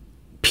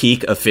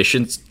 peak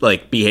efficient,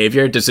 like,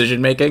 behavior,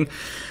 decision making.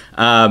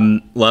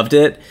 Loved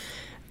it.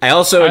 I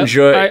also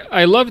enjoy.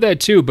 I love that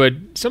too, but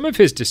some of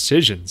his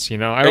decisions, I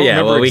don't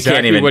remember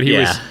exactly what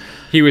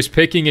he was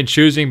picking and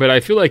choosing, but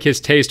I feel like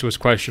his taste was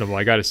questionable,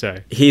 I gotta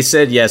say. He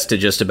said yes to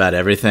just about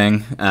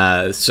everything,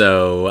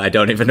 so I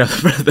don't even know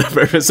the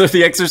purpose of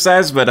the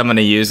exercise, but I'm going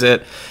to use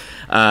it.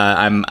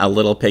 I'm a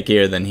little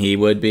pickier than he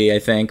would be, I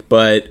think,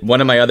 but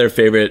one of my other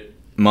favorite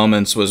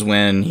moments was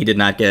when he did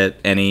not have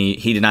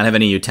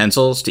any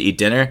utensils to eat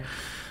dinner,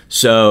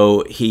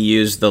 so he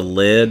used the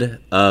lid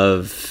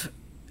of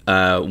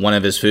one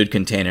of his food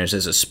containers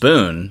as a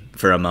spoon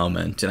for a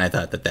moment, and I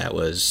thought that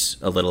was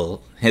a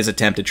little his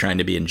attempt at trying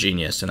to be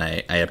ingenious, and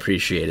I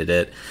appreciated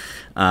it.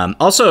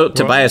 Also,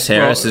 Tobias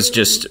Harris is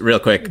just real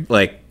quick,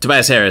 like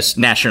Tobias Harris,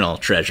 national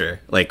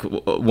treasure, like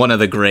one of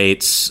the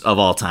greats of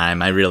all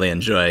time. I really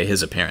enjoy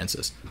his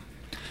appearances.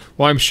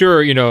 Well, I'm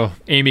sure,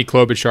 Amy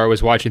Klobuchar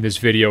was watching this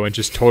video and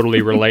just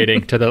totally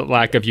relating to the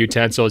lack of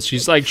utensils.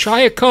 She's like, try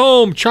a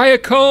comb,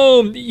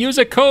 use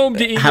a comb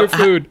to eat your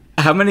food.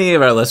 How many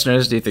of our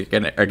listeners do you think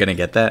are going to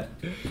get that?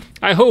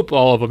 I hope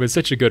all of them. It's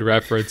such a good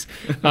reference.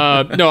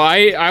 No,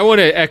 I want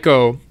to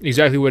echo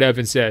exactly what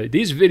Evan said.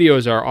 These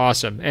videos are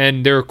awesome,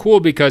 and they're cool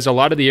because a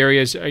lot of the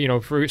areas,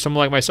 for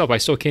someone like myself, I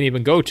still can't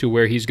even go to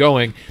where he's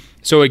going.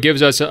 So it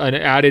gives us an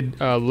added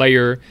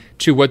layer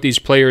to what these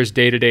players'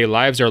 day-to-day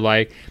lives are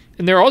like.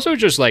 And they're also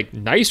just like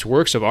nice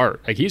works of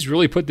art. Like he's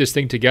really put this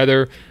thing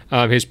together.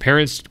 His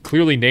parents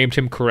clearly named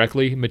him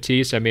correctly,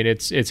 Matisse. I mean,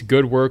 it's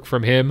good work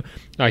from him.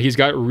 He's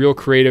got real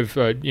creative,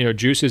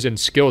 juices and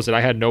skills that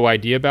I had no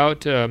idea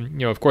about.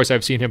 Of course,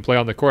 I've seen him play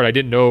on the court. I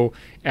didn't know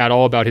at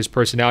all about his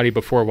personality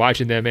before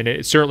watching them, and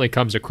it certainly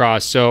comes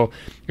across. So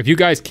if you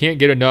guys can't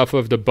get enough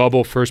of the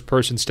bubble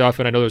first-person stuff,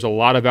 and I know there's a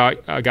lot of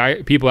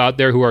people out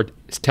there who are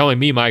telling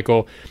me,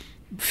 Michael,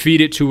 feed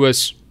it to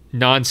us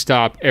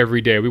nonstop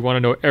every day. We want to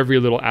know every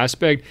little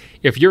aspect.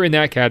 If you're in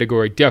that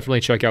category,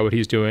 definitely check out what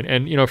he's doing.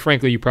 And,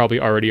 frankly, you probably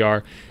already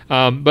are.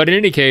 But in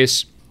any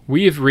case,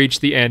 we have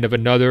reached the end of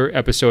another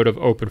episode of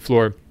Open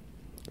Floor.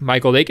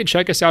 Michael, they can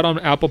check us out on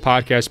Apple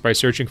Podcasts by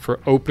searching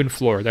for Open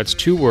Floor. That's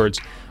 2 words.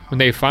 When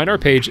they find our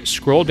page,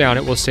 scroll down.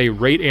 It will say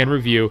rate and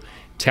review.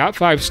 Tap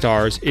 5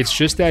 stars. It's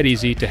just that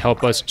easy to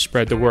help us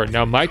spread the word.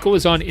 Now, Michael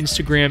is on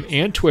Instagram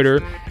and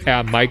Twitter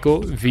at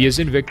Michael V as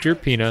in Victor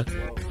Pina.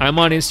 I'm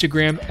on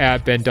Instagram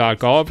at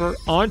Ben.Golliver,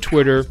 on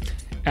Twitter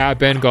at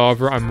Ben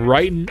Golliver. I'm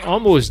writing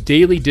almost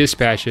daily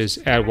dispatches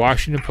at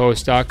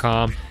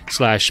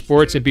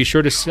WashingtonPost.com/sports. And be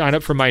sure to sign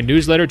up for my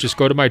newsletter. Just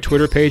go to my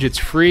Twitter page. It's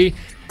free.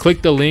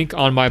 Click the link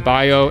on my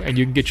bio, and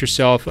you can get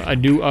yourself a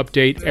new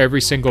update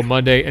every single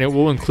Monday, and it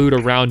will include a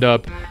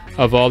roundup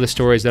of all the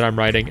stories that I'm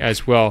writing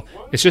as well.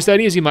 It's just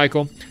that easy,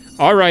 Michael.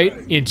 All right,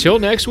 until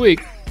next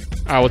week,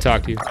 I will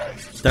talk to you.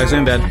 Talk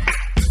soon, Ben.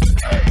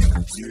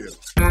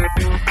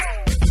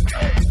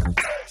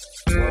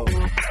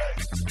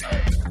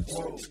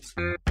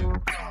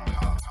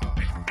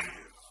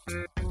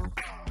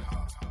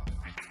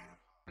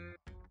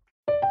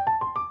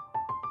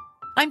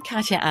 I'm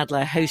Katya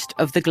Adler, host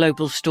of The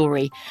Global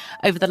Story.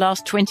 Over the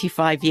last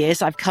 25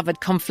 years, I've covered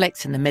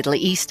conflicts in the Middle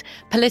East,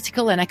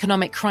 political and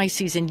economic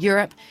crises in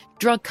Europe,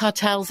 drug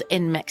cartels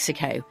in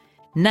Mexico.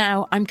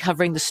 Now I'm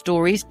covering the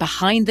stories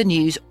behind the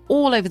news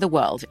all over the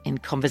world in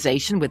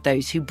conversation with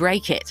those who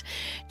break it.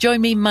 Join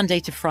me Monday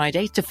to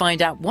Friday to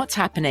find out what's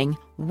happening,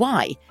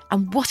 why,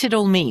 and what it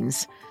all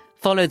means.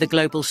 Follow The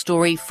Global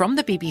Story from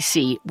the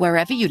BBC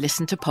wherever you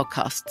listen to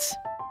podcasts.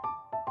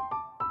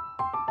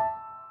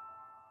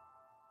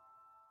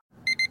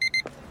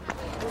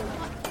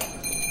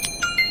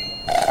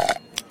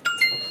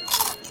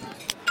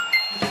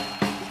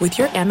 With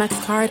your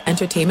Amex card,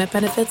 entertainment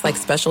benefits like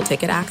special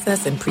ticket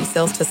access and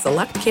pre-sales to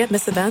select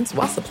can't-miss events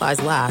while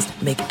supplies last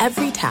make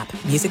every tap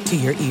music to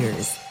your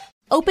ears.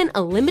 Open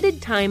a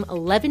limited-time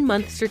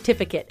 11-month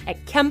certificate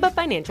at Kemba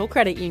Financial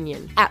Credit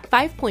Union. At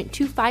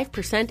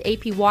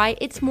 5.25% APY,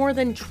 it's more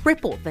than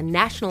triple the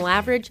national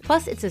average,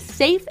 plus it's a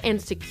safe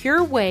and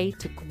secure way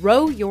to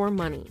grow your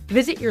money.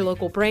 Visit your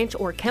local branch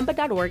or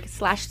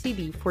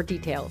kemba.org/CD for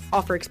details.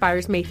 Offer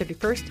expires May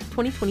 31st,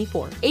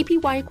 2024.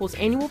 APY equals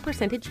annual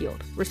percentage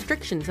yield.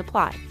 Restrictions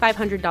apply.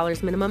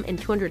 $500 minimum and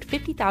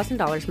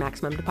 $250,000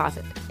 maximum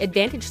deposit.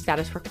 Advantage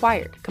status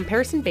required.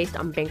 Comparison based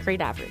on bank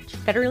rate average.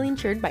 Federally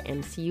insured by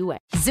NCUA.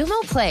 Xumo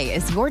Play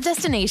is your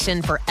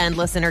destination for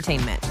endless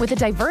entertainment. With a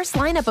diverse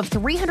lineup of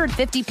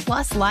 350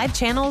 plus live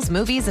channels,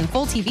 movies, and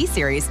full TV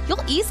series,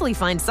 you'll easily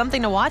find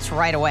something to watch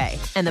right away.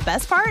 And the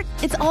best part?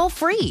 It's all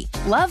free.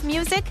 Love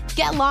music?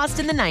 Get lost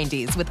in the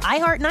 90s with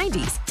iHeart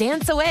 90s,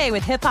 dance away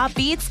with hip-hop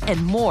beats,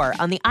 and more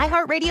on the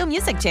iHeartRadio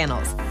music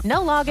channels. No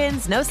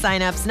logins, no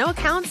signups, no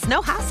accounts,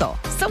 no hassle.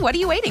 So what are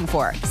you waiting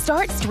for?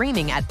 Start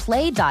streaming at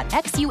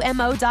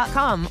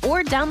play.xumo.com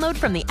or download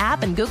from the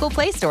app and Google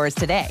Play stores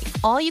today.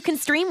 All you can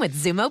stream with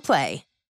Xumo Play.